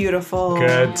 So beautiful.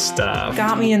 Good stuff.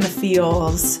 Got me in the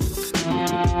feels.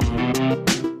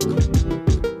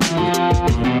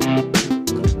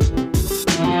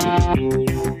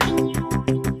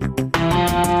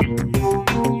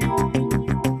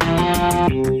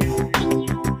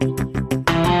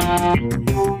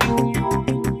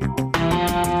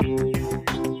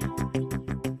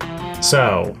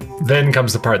 So then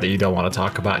comes the part that you don't want to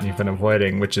talk about and you've been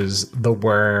avoiding, which is the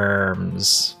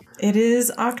worms. It is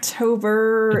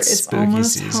October. It's spooky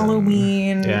almost season.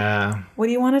 Halloween. Yeah. What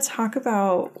do you want to talk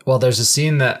about? Well, there's a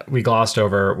scene that we glossed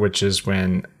over, which is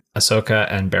when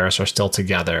Ahsoka and Barriss are still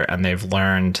together and they've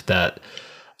learned that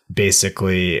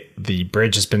basically the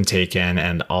bridge has been taken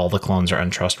and all the clones are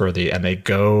untrustworthy, and they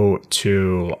go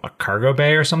to a cargo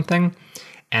bay or something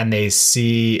and they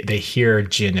hear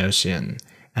Geonosian.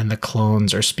 And the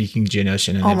clones are speaking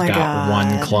Geonosian, and they've got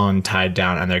one clone tied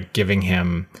down, and they're giving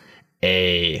him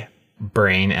a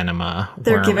brain enema.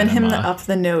 They're giving him the up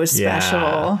the nose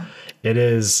special. It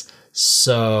is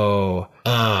so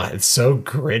it's so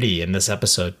gritty in this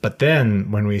episode. But then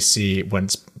when we see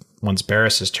once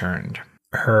Barriss is turned,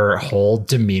 her whole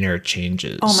demeanor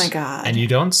changes. Oh my God. And you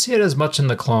don't see it as much in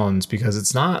the clones because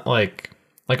it's not like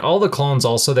all the clones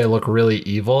also, they look really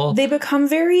evil. They become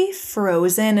very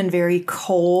frozen and very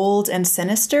cold and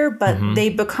sinister, but they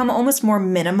become almost more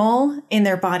minimal in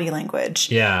their body language.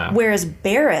 Yeah. Whereas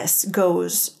Barriss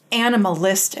goes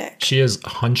animalistic. She is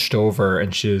hunched over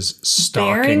and she is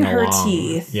stalking baring her along.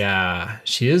 teeth. Yeah.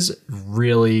 She is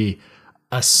really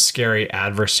a scary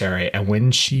adversary. And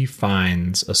when she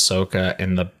finds Ahsoka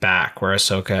in the back, where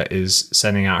Ahsoka is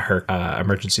sending out her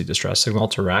emergency distress signal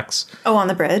to Rex. Oh, on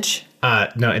the bridge?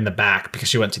 No, in the back, because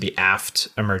she went to the aft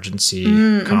emergency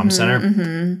comm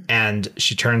center. And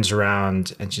she turns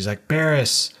around and she's like,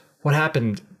 Barriss, what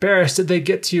happened? Barriss, did they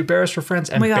get to you? Barriss, we're friends.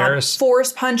 And Oh my God, Barriss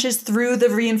force punches through the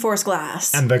reinforced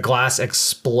glass. and the glass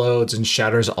explodes and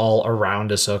shatters all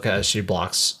around Ahsoka as she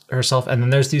blocks herself. And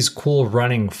then there's these cool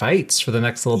running fights for the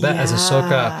next little bit as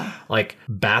Ahsoka like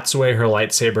bats away her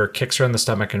lightsaber, kicks her in the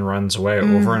stomach, and runs away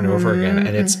over and over again.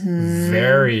 And it's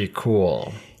very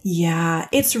cool. Yeah,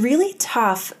 it's really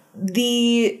tough.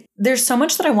 There's so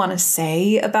much that I want to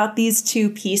say about these two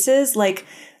pieces. Like,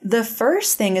 the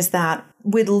first thing is that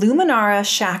with Luminara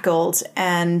shackled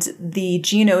and the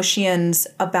Geonosians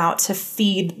about to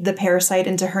feed the parasite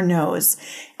into her nose,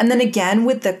 and then again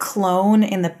with the clone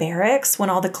in the barracks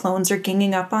when all the clones are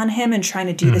ganging up on him and trying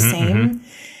to do the same,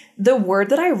 the word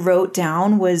that I wrote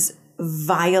down was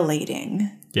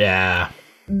violating. Yeah.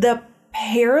 The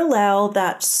parallel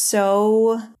that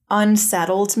so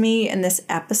unsettled me in this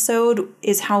episode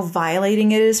is how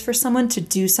violating it is for someone to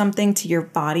do something to your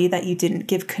body that you didn't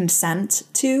give consent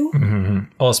to.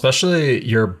 Well, especially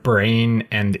your brain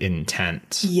and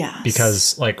intent. Yes.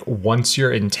 Because like once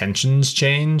your intentions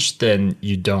change, then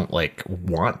you don't like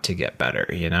want to get better,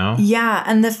 you know? Yeah,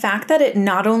 and the fact that it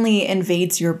not only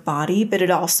invades your body, but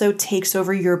it also takes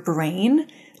over your brain.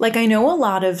 Like, I know a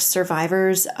lot of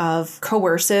survivors of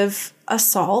coercive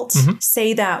assault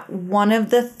say that one of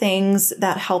the things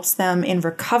that helps them in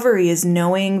recovery is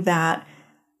knowing that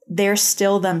they're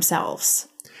still themselves.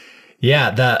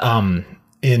 Yeah, that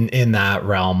in that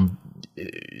realm,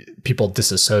 people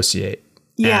disassociate.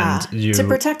 Yeah, and to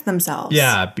protect themselves.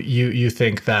 Yeah, you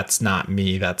think that's not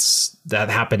me. That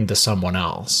happened to someone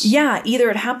else. Yeah, either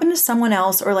it happened to someone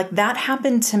else or like that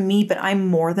happened to me, but I'm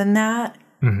more than that.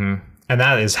 Mm-hmm. And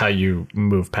that is how you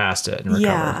move past it and recover.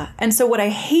 Yeah. And so what I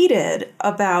hated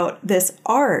about this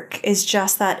arc is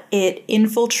just that it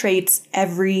infiltrates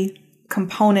every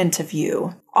component of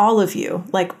you, all of you,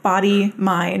 like body,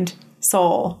 mind,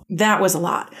 soul. That was a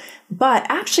lot. But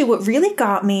actually what really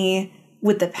got me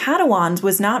with the Padawans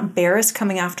was not Barriss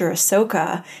coming after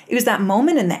Ahsoka. It was that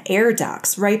moment in the air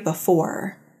ducts right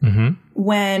before. Mm-hmm.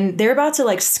 When they're about to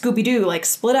like Scooby-Doo, like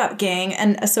split up, gang.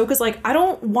 And Ahsoka's like, I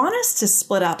don't want us to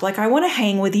split up. Like, I want to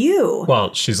hang with you.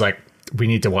 Well, she's like, we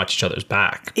need to watch each other's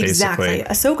back, basically. Exactly.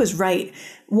 Ahsoka's right.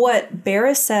 What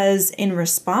Barriss says in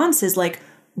response is like,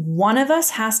 one of us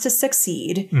has to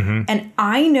succeed. Mm-hmm. And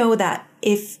I know that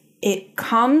if it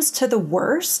comes to the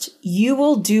worst, you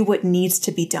will do what needs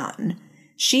to be done.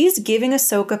 She's giving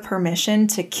Ahsoka permission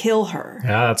to kill her.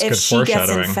 Yeah, that's good foreshadowing. If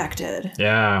she gets infected.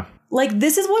 Yeah. Like,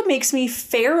 this is what makes me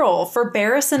feral for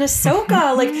Barriss and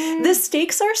Ahsoka. Like, the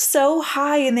stakes are so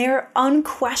high and they're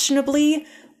unquestionably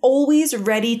always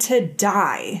ready to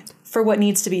die for what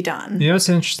needs to be done. You know what's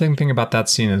an interesting thing about that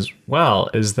scene as well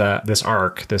is that this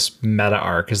arc, this meta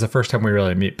arc, is the first time we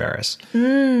really meet Barriss.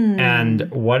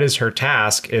 And what is her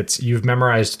task? It's you've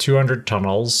memorized 200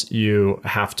 tunnels. You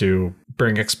have to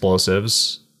bring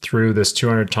explosives through this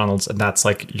 200 tunnels, and that's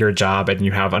like your job, and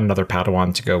you have another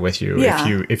Padawan to go with you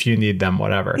if you need them,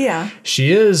 whatever. Yeah.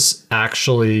 She is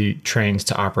actually trained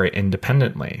to operate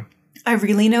independently. I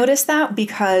really noticed that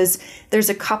because there's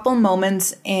a couple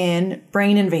moments in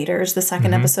Brain Invaders, the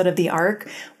second episode of the arc,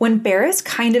 when Barriss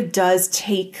kind of does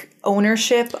take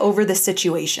ownership over the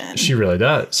situation. She really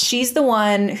does. She's the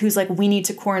one who's like, we need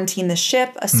to quarantine the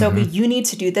ship. Ahsoka, you need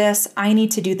to do this. I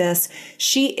need to do this.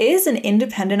 She is an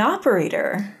independent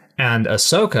operator. And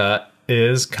Ahsoka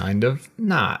is kind of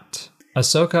not.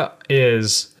 Ahsoka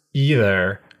is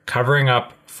either covering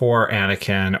up for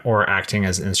Anakin or acting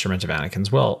as an instrument of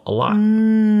Anakin's will a lot.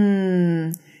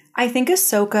 I think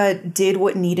Ahsoka did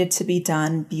what needed to be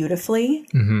done beautifully,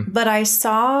 but I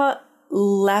saw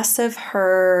less of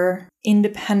her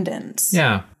independence.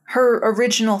 Yeah. Her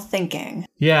original thinking.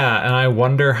 Yeah, and I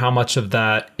wonder how much of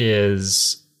that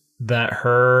is that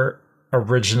her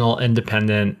original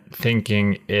independent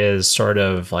thinking is sort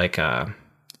of like a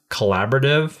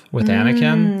collaborative with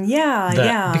Anakin.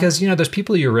 Yeah. Because, you know, there's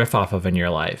people you riff off of in your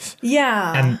life.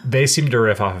 Yeah. And they seem to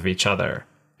riff off of each other.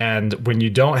 And when you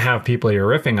don't have people you're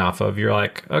riffing off of, you're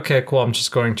like, okay, cool, I'm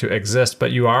just going to exist.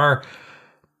 But you are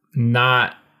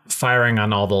not firing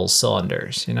on all those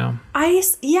cylinders, you know?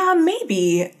 Yeah,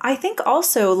 maybe. I think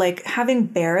also, like, having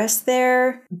Barriss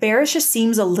there, Barriss just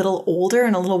seems a little older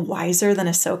and a little wiser than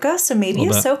Ahsoka, so maybe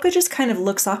Ahsoka just kind of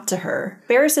looks up to her.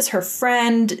 Barriss is her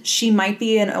friend. She might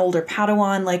be an older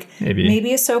Padawan. Like,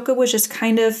 maybe Ahsoka was just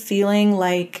kind of feeling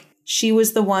like she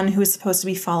was the one who was supposed to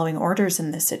be following orders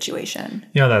in this situation.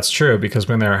 You know, that's true, because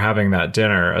when they were having that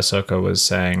dinner, Ahsoka was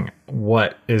saying,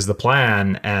 what is the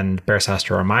plan? And Barriss has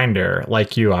to remind her,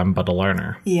 like you, I'm but a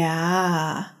learner.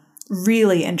 Yeah.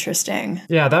 Really interesting.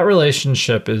 Yeah, that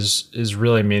relationship is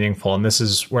really meaningful. And this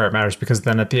is where it matters, because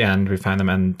then at the end, we find them,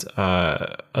 and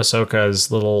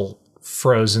Ahsoka's little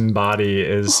frozen body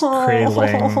is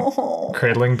cradling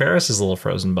Barriss's little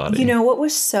frozen body. You know what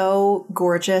was so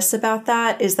gorgeous about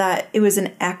that is that it was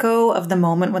an echo of the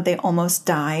moment when they almost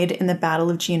died in the Battle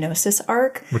of Geonosis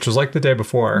arc. Which was like the day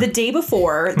before. The day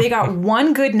before, they got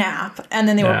one good nap, and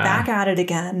then they were back at it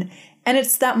again. And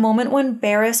it's that moment when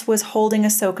Barriss was holding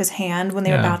Ahsoka's hand when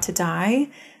they were about to die.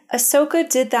 Ahsoka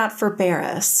did that for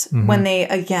Barriss when they,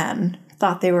 again,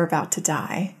 thought they were about to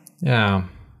die. Yeah.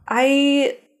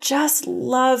 I just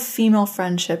love female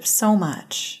friendship so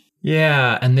much.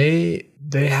 Yeah, and they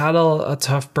had a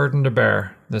tough burden to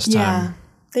bear this time. Yeah,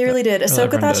 they really did.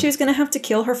 Ahsoka thought she was going to have to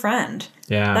kill her friend.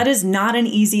 Yeah. That is not an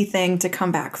easy thing to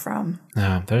come back from.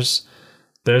 Yeah, there's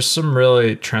some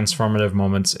really transformative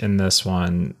moments in this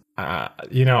one.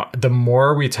 You know, the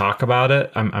more we talk about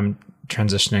it, I'm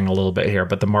transitioning a little bit here,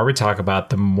 but the more we talk about it,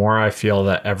 the more I feel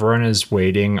that everyone is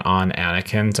waiting on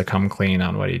Anakin to come clean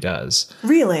on what he does.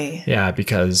 Really? Yeah,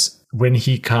 because when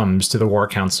he comes to the War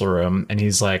Council room and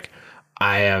he's like,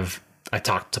 I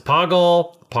talked to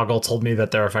Poggle. Poggle told me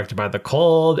that they're affected by the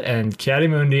cold, and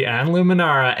Ki-Adi-Mundi and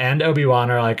Luminara and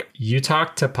Obi-Wan are like, you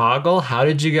talked to Poggle? How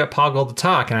did you get Poggle to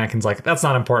talk? And Anakin's like, that's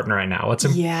not important right now. What's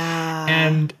important? Yeah.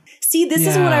 And See, this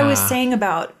is what I was Yeah. saying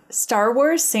about Star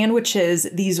Wars sandwiches,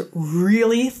 these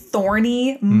really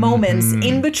thorny moments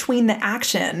in between the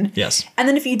action. Yes. And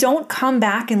then if you don't come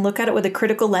back and look at it with a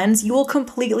critical lens, you will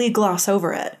completely gloss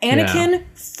over it. Anakin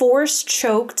force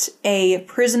choked a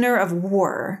prisoner of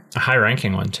war, A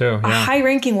high-ranking one, too. a Yeah.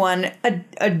 high-ranking one,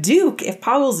 a duke. If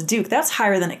Poggle's a duke, that's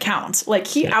higher than a count. Like,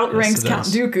 he outranks Yes, it Count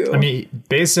is. Dooku. I mean,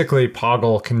 basically,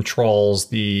 Poggle controls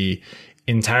the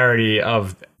entirety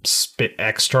of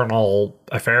external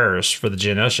affairs for the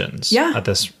Geonosians. Yeah. At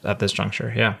this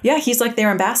juncture. Yeah. yeah, he's like their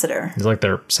ambassador. He's like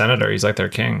their senator. He's like their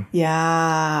king.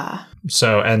 Yeah.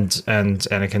 So and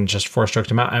Anakin just force choked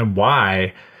him out. And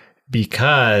why?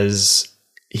 Because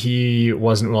he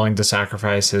wasn't willing to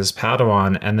sacrifice his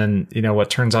Padawan. And then,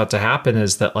 what turns out to happen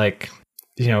is that, like,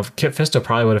 Kit Fisto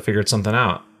probably would have figured something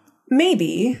out.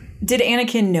 Maybe. Did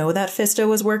Anakin know that Fisto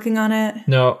was working on it?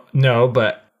 No,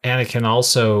 but Anakin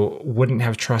also wouldn't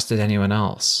have trusted anyone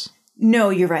else. No,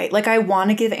 you're right. Like, I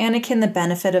want to give Anakin the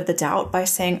benefit of the doubt by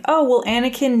saying, oh, well,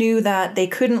 Anakin knew that they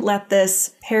couldn't let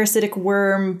this parasitic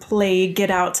worm plague get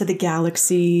out to the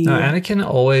galaxy. No, Anakin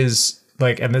always,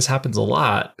 and this happens a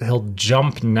lot, he'll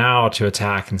jump now to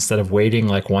attack instead of waiting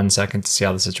 1 second to see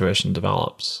how the situation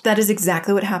develops. That is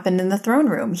exactly what happened in the throne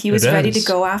room. He was ready to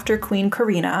go after Queen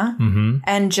Karina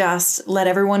and just let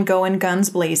everyone go in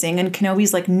guns blazing. And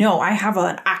Kenobi's like, no, I have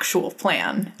an actual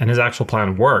plan. And his actual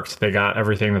plan worked. They got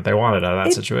everything that they wanted out of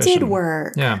that situation. It did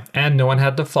work. Yeah, and no one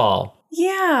had to fall.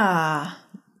 Yeah.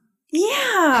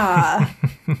 Yeah.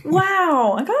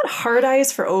 Wow. I got hard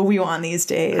eyes for Obi-Wan these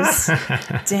days.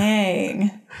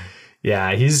 Dang.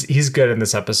 Yeah, he's good in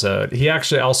this episode. He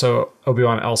actually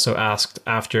Obi-Wan also asked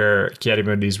after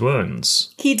Ki-Adi-Mundi's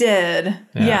wounds. He did.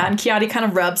 Yeah, and Ki-Adi kind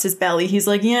of rubs his belly. He's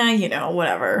like, yeah,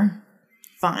 whatever.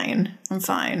 Fine. I'm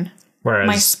fine. Whereas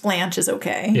My splanch is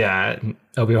okay. yeah,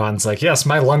 Obi-Wan's like, yes,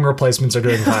 my lung replacements are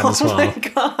doing fine as well. Oh my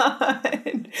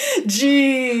god.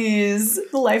 Jeez.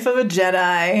 The life of a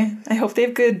Jedi. I hope they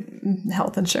have good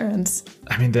health insurance.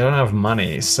 I mean, they don't have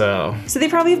money, so So they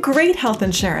probably have great health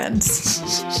insurance.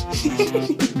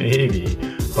 maybe,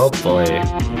 hopefully.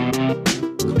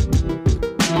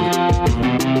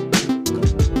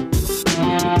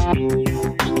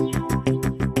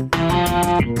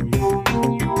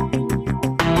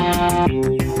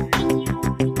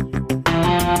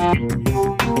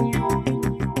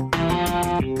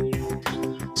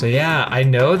 So yeah, I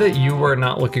know that you were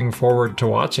not looking forward to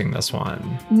watching this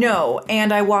one. No,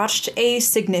 and I watched a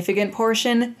significant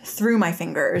portion through my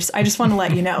fingers. I just want to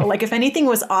let you know. Like, if anything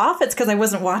was off, it's because I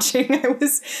wasn't watching. I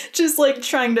was just,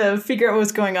 trying to figure out what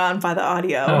was going on by the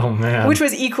audio. Oh, man. Which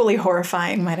was equally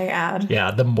horrifying, might I add. Yeah,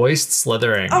 the moist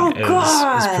slithering is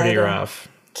God. pretty rough.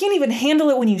 Can't even handle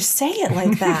it when you say it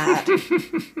like that.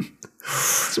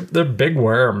 They're big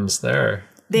worms there.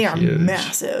 They are Huge.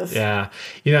 massive. Yeah.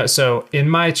 So in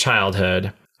my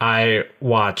childhood, I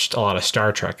watched a lot of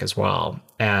Star Trek as well.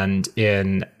 And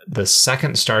in the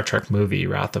second Star Trek movie,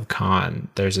 Wrath of Khan,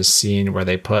 there's a scene where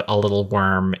they put a little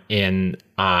worm in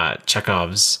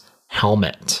Chekhov's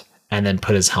helmet and then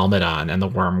put his helmet on and the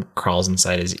worm crawls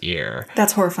inside his ear.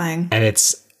 That's horrifying. And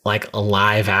it's like a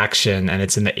live action and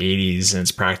it's in the 80s and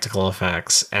it's practical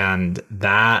effects. And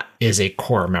that is a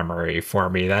core memory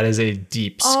for me. That is a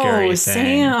deep, scary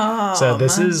thing. Sam. So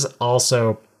this is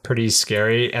also pretty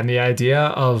scary. And the idea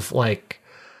of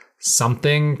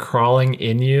something crawling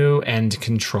in you and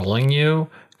controlling you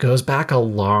goes back a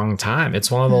long time. It's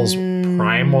one of those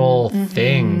primal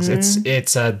things.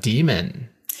 It's a demon.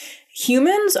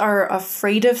 Humans are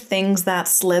afraid of things that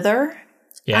slither.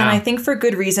 Yeah. And I think for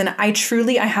good reason. I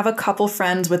have a couple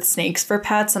friends with snakes for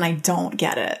pets and I don't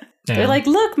get it. Yeah. They're like,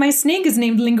 look, my snake is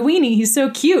named Linguini. He's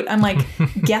so cute. I'm like,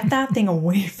 get that thing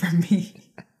away from me.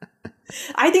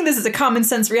 I think this is a common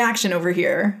sense reaction over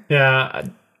here. Yeah,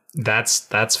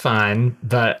 that's fine.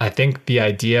 But I think the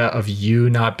idea of you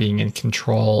not being in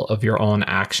control of your own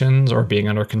actions or being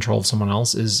under control of someone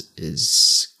else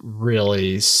is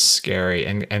really scary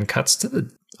and cuts to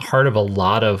the heart of a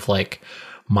lot of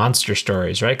monster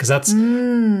stories, right? Because that's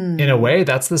in a way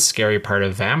that's the scary part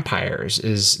of vampires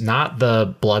is not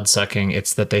the blood sucking,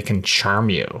 it's that they can charm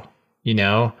you.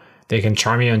 They can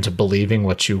charm you into believing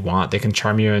what you want. They can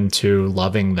charm you into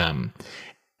loving them.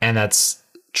 And that's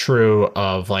true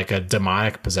of a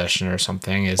demonic possession or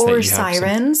something is or that you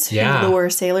sirens who lure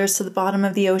sailors to the bottom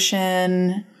of the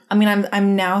ocean. I mean,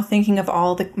 I'm now thinking of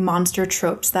all the monster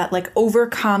tropes that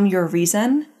overcome your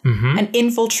reason and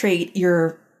infiltrate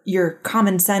your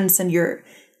common sense and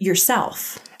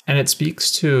yourself. And it speaks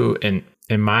to,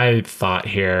 in my thought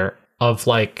here, of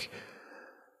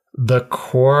the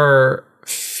core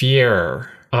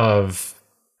fear of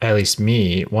at least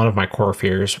me, one of my core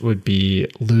fears would be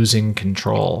losing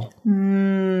control.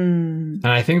 And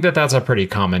I think that that's a pretty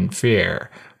common fear.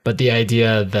 But the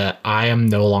idea that I am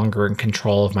no longer in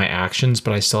control of my actions,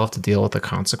 but I still have to deal with the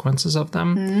consequences of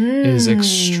them is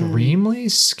extremely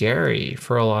scary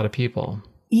for a lot of people.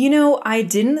 You know, I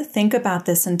didn't think about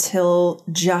this until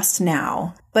just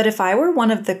now. But if I were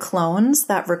one of the clones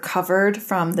that recovered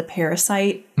from the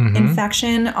parasite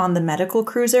infection on the medical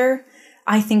cruiser,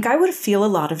 I think I would feel a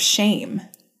lot of shame.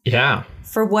 Yeah.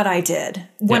 For what I did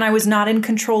when I was not in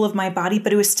control of my body,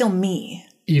 but it was still me.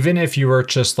 Even if you were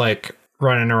just like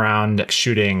running around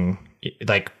shooting,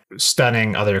 like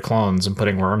stunning other clones and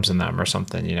putting worms in them or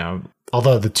something, you know,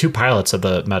 although the 2 pilots of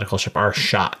the medical ship are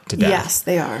shot to death. Yes,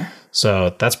 they are.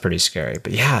 So that's pretty scary.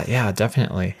 But yeah,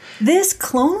 definitely. This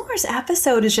Clone Wars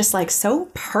episode is just like so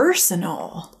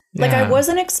personal. Yeah. Like I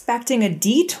wasn't expecting a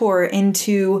detour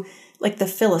into like the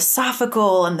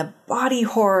philosophical and the body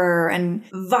horror and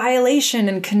violation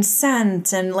and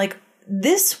consent. And like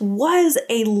this was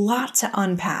a lot to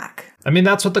unpack. I mean,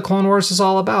 that's what the Clone Wars is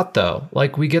all about, though.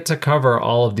 Like, we get to cover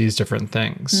all of these different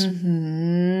things.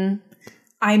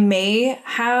 I may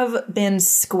have been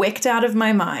squicked out of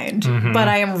my mind, but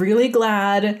I am really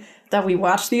glad that we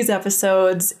watched these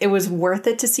episodes. It was worth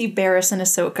it to see Barriss and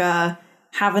Ahsoka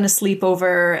having a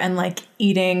sleepover and like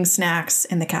eating snacks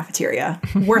in the cafeteria.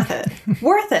 Worth it.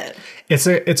 Worth it. It's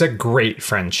a great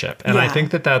friendship. And I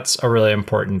think that that's a really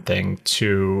important thing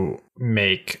to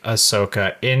make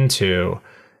Ahsoka into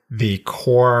the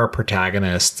core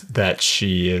protagonist that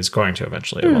she is going to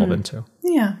eventually evolve into.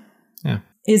 Yeah. Yeah.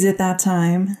 Is it that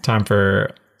time? Time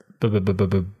for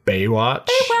Baywatch.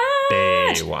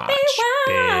 Baywatch.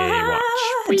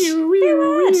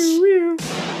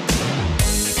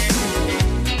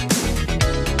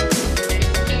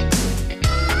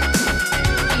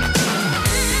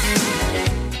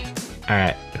 All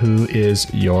right, who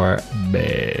is your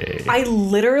bae? I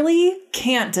literally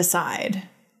can't decide.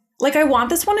 Like, I want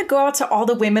this one to go out to all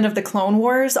the women of the Clone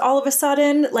Wars all of a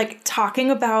sudden, like, talking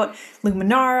about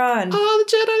Luminara and... All the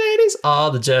Jedi ladies.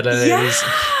 All the Jedi ladies.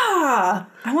 Yeah!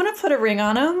 I want to put a ring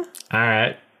on them. All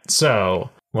right. So,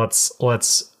 let's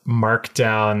mark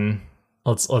down...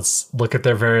 Let's look at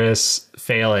their various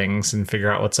failings and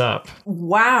figure out what's up.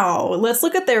 Wow. Let's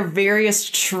look at their various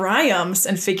triumphs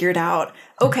and figure it out.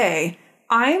 Okay.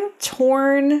 I'm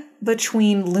torn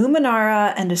between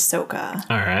Luminara and Ahsoka.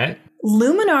 All right.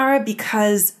 Luminara,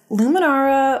 because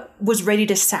Luminara was ready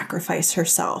to sacrifice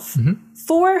herself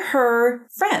for her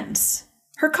friends,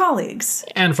 her colleagues.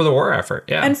 And for the war effort,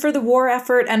 yeah. And for the war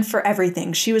effort and for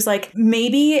everything. She was like,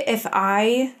 maybe if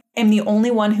I am the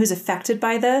only one who's affected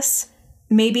by this,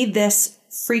 maybe this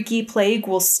freaky plague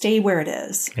will stay where it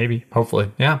is. Maybe,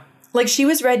 hopefully, yeah. Like, she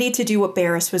was ready to do what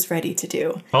Barriss was ready to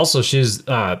do. Also, she's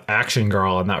action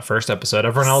girl in that first episode.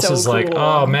 Everyone else So is like, cool.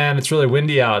 oh man, it's really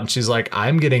windy out. And she's like,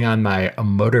 I'm getting on my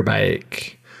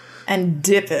motorbike. And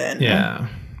dipping. Yeah.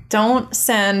 Don't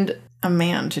send a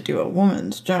man to do a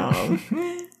woman's job.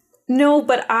 No,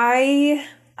 but I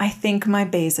think my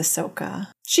bae's Ahsoka.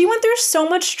 She went through so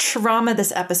much trauma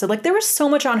this episode. Like, there was so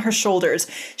much on her shoulders.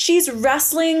 She's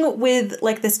wrestling with,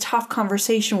 like, this tough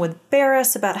conversation with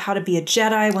Barriss about how to be a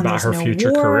Jedi when About there's her no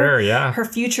future war. career, yeah. Her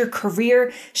future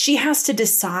career. She has to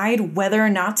decide whether or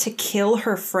not to kill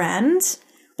her friend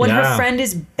when her Yeah. friend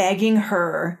is begging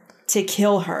her to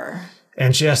kill her.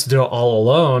 And she has to do it all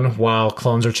alone while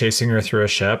clones are chasing her through a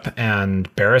ship and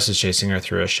Barriss is chasing her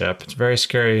through a ship. It's a very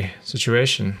scary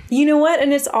situation. You know what?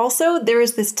 And it's also, there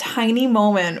is this tiny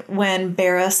moment when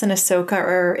Barriss and Ahsoka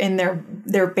are in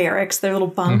their barracks, their little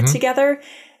bunk together.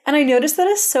 And I noticed that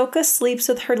Ahsoka sleeps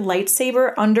with her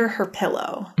lightsaber under her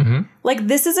pillow. Like,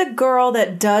 this is a girl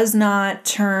that does not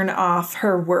turn off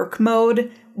her work mode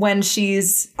when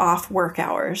she's off work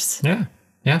hours. Yeah.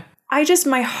 Yeah.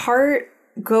 My heart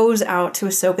goes out to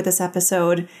Ahsoka this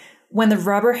episode. When the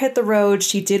rubber hit the road,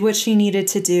 she did what she needed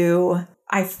to do.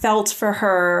 I felt for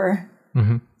her.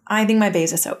 I think my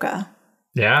bae's Ahsoka.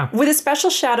 Yeah. With a special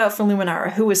shout out for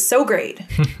Luminara, who was so great.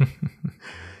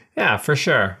 Yeah, for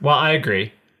sure. Well, I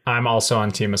agree. I'm also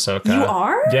on Team Ahsoka. You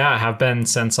are? Yeah, I have been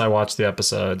since I watched the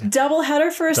episode.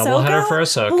 Doubleheader for Ahsoka? Doubleheader for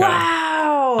Ahsoka.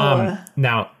 Wow.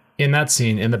 Now, in that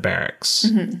scene in the barracks,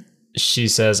 she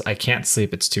says, I can't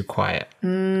sleep, it's too quiet.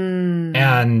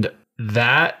 And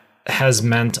that has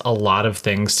meant a lot of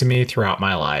things to me throughout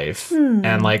my life.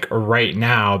 And like right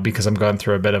now, because I'm going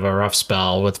through a bit of a rough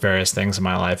spell with various things in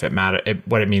my life,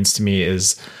 what it means to me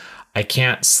is I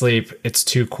can't sleep, it's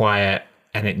too quiet,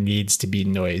 and it needs to be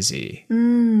noisy.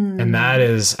 And that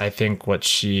is, I think, what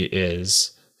she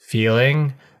is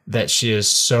feeling. that she is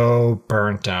so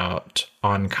burnt out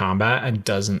on combat and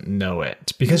doesn't know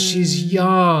it because she's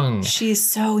young. She's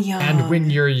so young. And when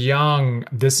you're young,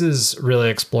 this is really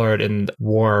explored in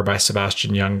War by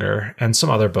Sebastian Junger and some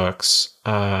other books.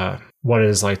 What It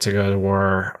Is Like to Go to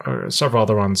War, or several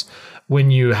other ones. When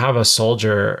you have a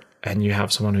soldier and you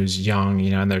have someone who's young,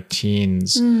 you know, in their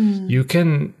teens, you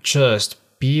can just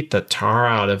beat the tar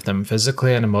out of them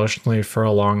physically and emotionally for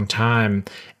a long time.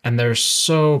 And they're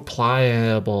so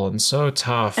pliable and so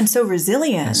tough. And so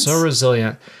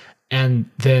resilient. And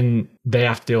then they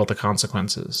have to deal with the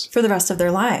consequences. For the rest of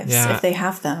their lives, if they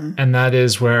have them. And that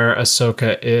is where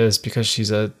Ahsoka is, because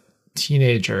she's a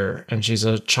teenager and she's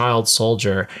a child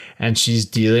soldier and she's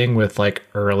dealing with like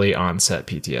early onset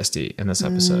PTSD in this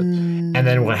episode. And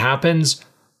then what happens?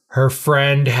 Her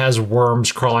friend has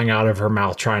worms crawling out of her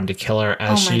mouth trying to kill her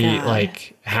as she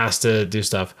like has to do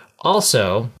stuff.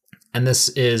 Also, and this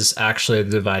is actually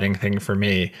the dividing thing for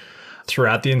me,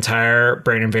 throughout the entire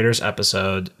Brain Invaders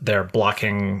episode, they're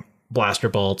blocking blaster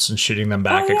bolts and shooting them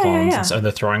back at clones. And so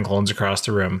they're throwing clones across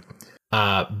the room.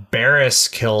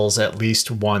 Barriss kills at least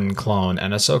one clone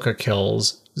and Ahsoka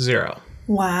kills 0.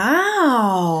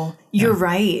 Wow. You're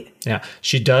right. Yeah.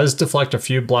 She does deflect a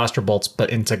few blaster bolts, but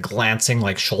into glancing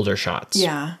like shoulder shots.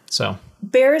 Yeah. So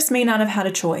Barriss may not have had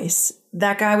a choice.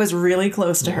 That guy was really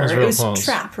close to her. It was a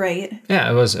trap, right? Yeah,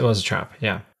 it was a trap.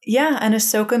 Yeah. Yeah, and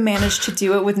Ahsoka managed to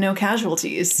do it with no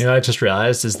casualties. You know what I just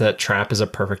realized is that Trap is a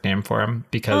perfect name for him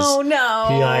because he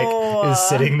like is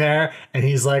sitting there and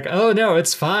he's like, oh no,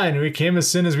 it's fine. We came as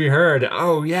soon as we heard.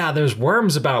 Oh yeah, there's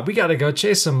worms about. We got to go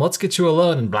chase them. Let's get you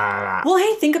alone and blah, blah. Well,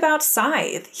 hey, think about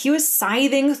Scythe. He was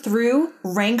scything through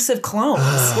ranks of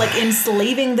clones, like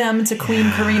enslaving them to Queen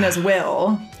Karina's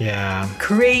will. Yeah.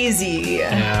 Crazy.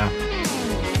 Yeah.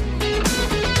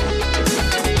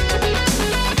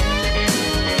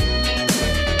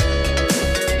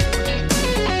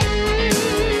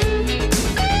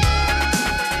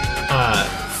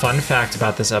 Fun fact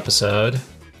about this episode.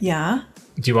 Yeah.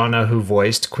 Do you want to know who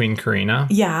voiced Queen Karina?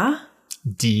 Yeah.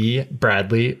 D.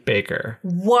 Bradley Baker.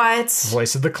 What?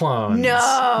 Voice of the clones. No.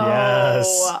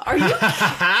 Yes. Are you kidding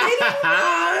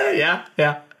me? Yeah.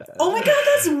 Oh my God,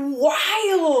 that's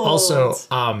wild. Also,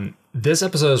 this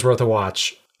episode is worth a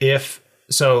watch. When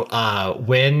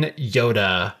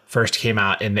Yoda first came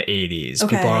out in the 80s,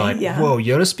 people are like, whoa,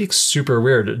 Yoda speaks super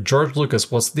weird. George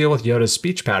Lucas, what's the deal with Yoda's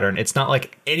speech pattern? It's not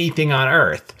like anything on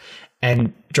Earth.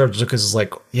 And George Lucas is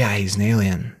like, yeah, he's an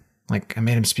alien. Like, I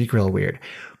made him speak real weird.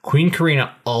 Queen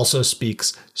Karina also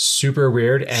speaks super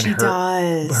weird, and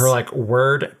her like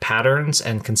word patterns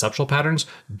and conceptual patterns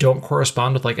don't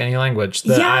correspond with like any language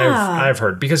that I've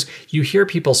heard, because you hear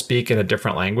people speak in a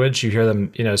different language. You hear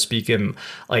them, speak in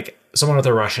like someone with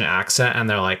a Russian accent, and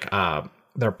they're like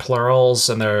their plurals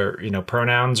and their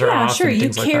pronouns are off. Sure, and you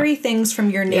things carry like that. things from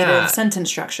your native sentence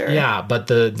structure. Yeah, but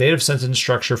the native sentence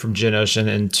structure from Geonosian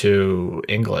into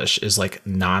English is like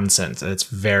nonsense, and it's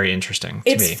very interesting to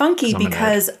me. It's funky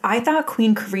because I thought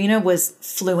Queen Karina was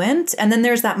fluent, and then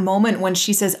there's that moment when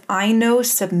she says, "I know,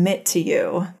 submit to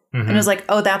you," and I was like,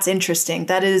 "Oh, that's interesting.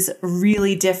 That is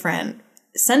really different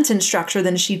sentence structure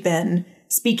than she'd been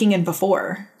speaking in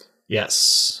before."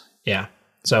 Yes. Yeah.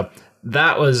 So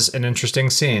that was an interesting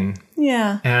scene.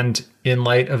 Yeah. And in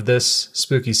light of this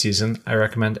spooky season, I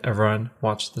recommend everyone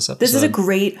watch this episode. This is a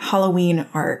great Halloween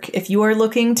arc. If you are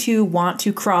looking to want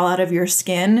to crawl out of your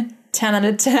skin, 10 out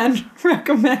of 10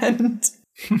 recommend.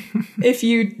 If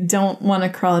you don't want to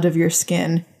crawl out of your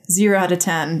skin, 0 out of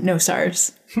 10, no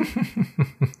stars.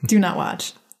 Do not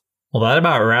watch. Well, that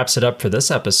about wraps it up for this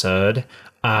episode.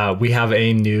 We have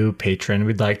a new patron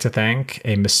we'd like to thank,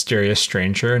 a mysterious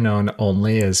stranger known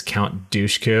only as Count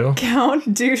Doucheku.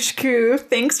 Count Doucheku,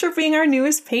 thanks for being our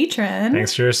newest patron.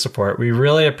 Thanks for your support. We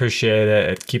really appreciate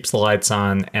it. It keeps the lights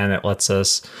on and it lets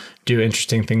us do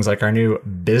interesting things like our new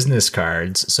business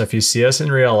cards. So if you see us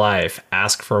in real life,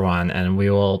 ask for one and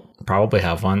we will probably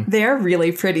have one. They're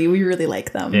really pretty. We really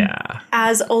like them. Yeah.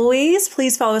 As always,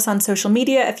 please follow us on social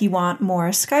media if you want more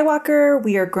Skywalker.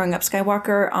 We are Growing Up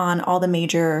Skywalker on all the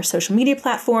major social media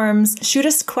platforms. Shoot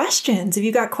us questions. If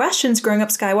you got questions,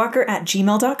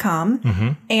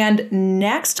 growingupskywalker@gmail.com. And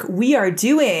next, we are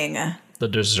doing the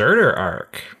Deserter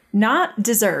arc. Not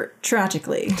dessert,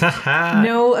 tragically.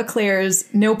 No eclairs,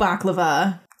 no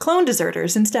baklava. Clone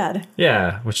deserters instead.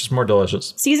 Yeah, which is more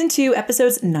delicious. Season 2,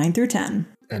 episodes 9 through 10.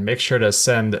 And make sure to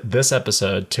send this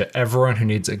episode to everyone who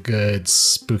needs a good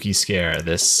spooky scare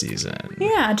this season.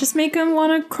 Yeah, just make them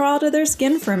want to crawl to their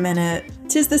skin for a minute.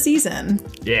 'Tis the season.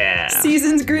 Yeah.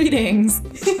 Season's greetings.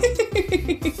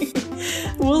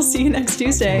 We'll see you next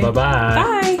Tuesday. Bye-bye.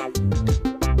 Bye.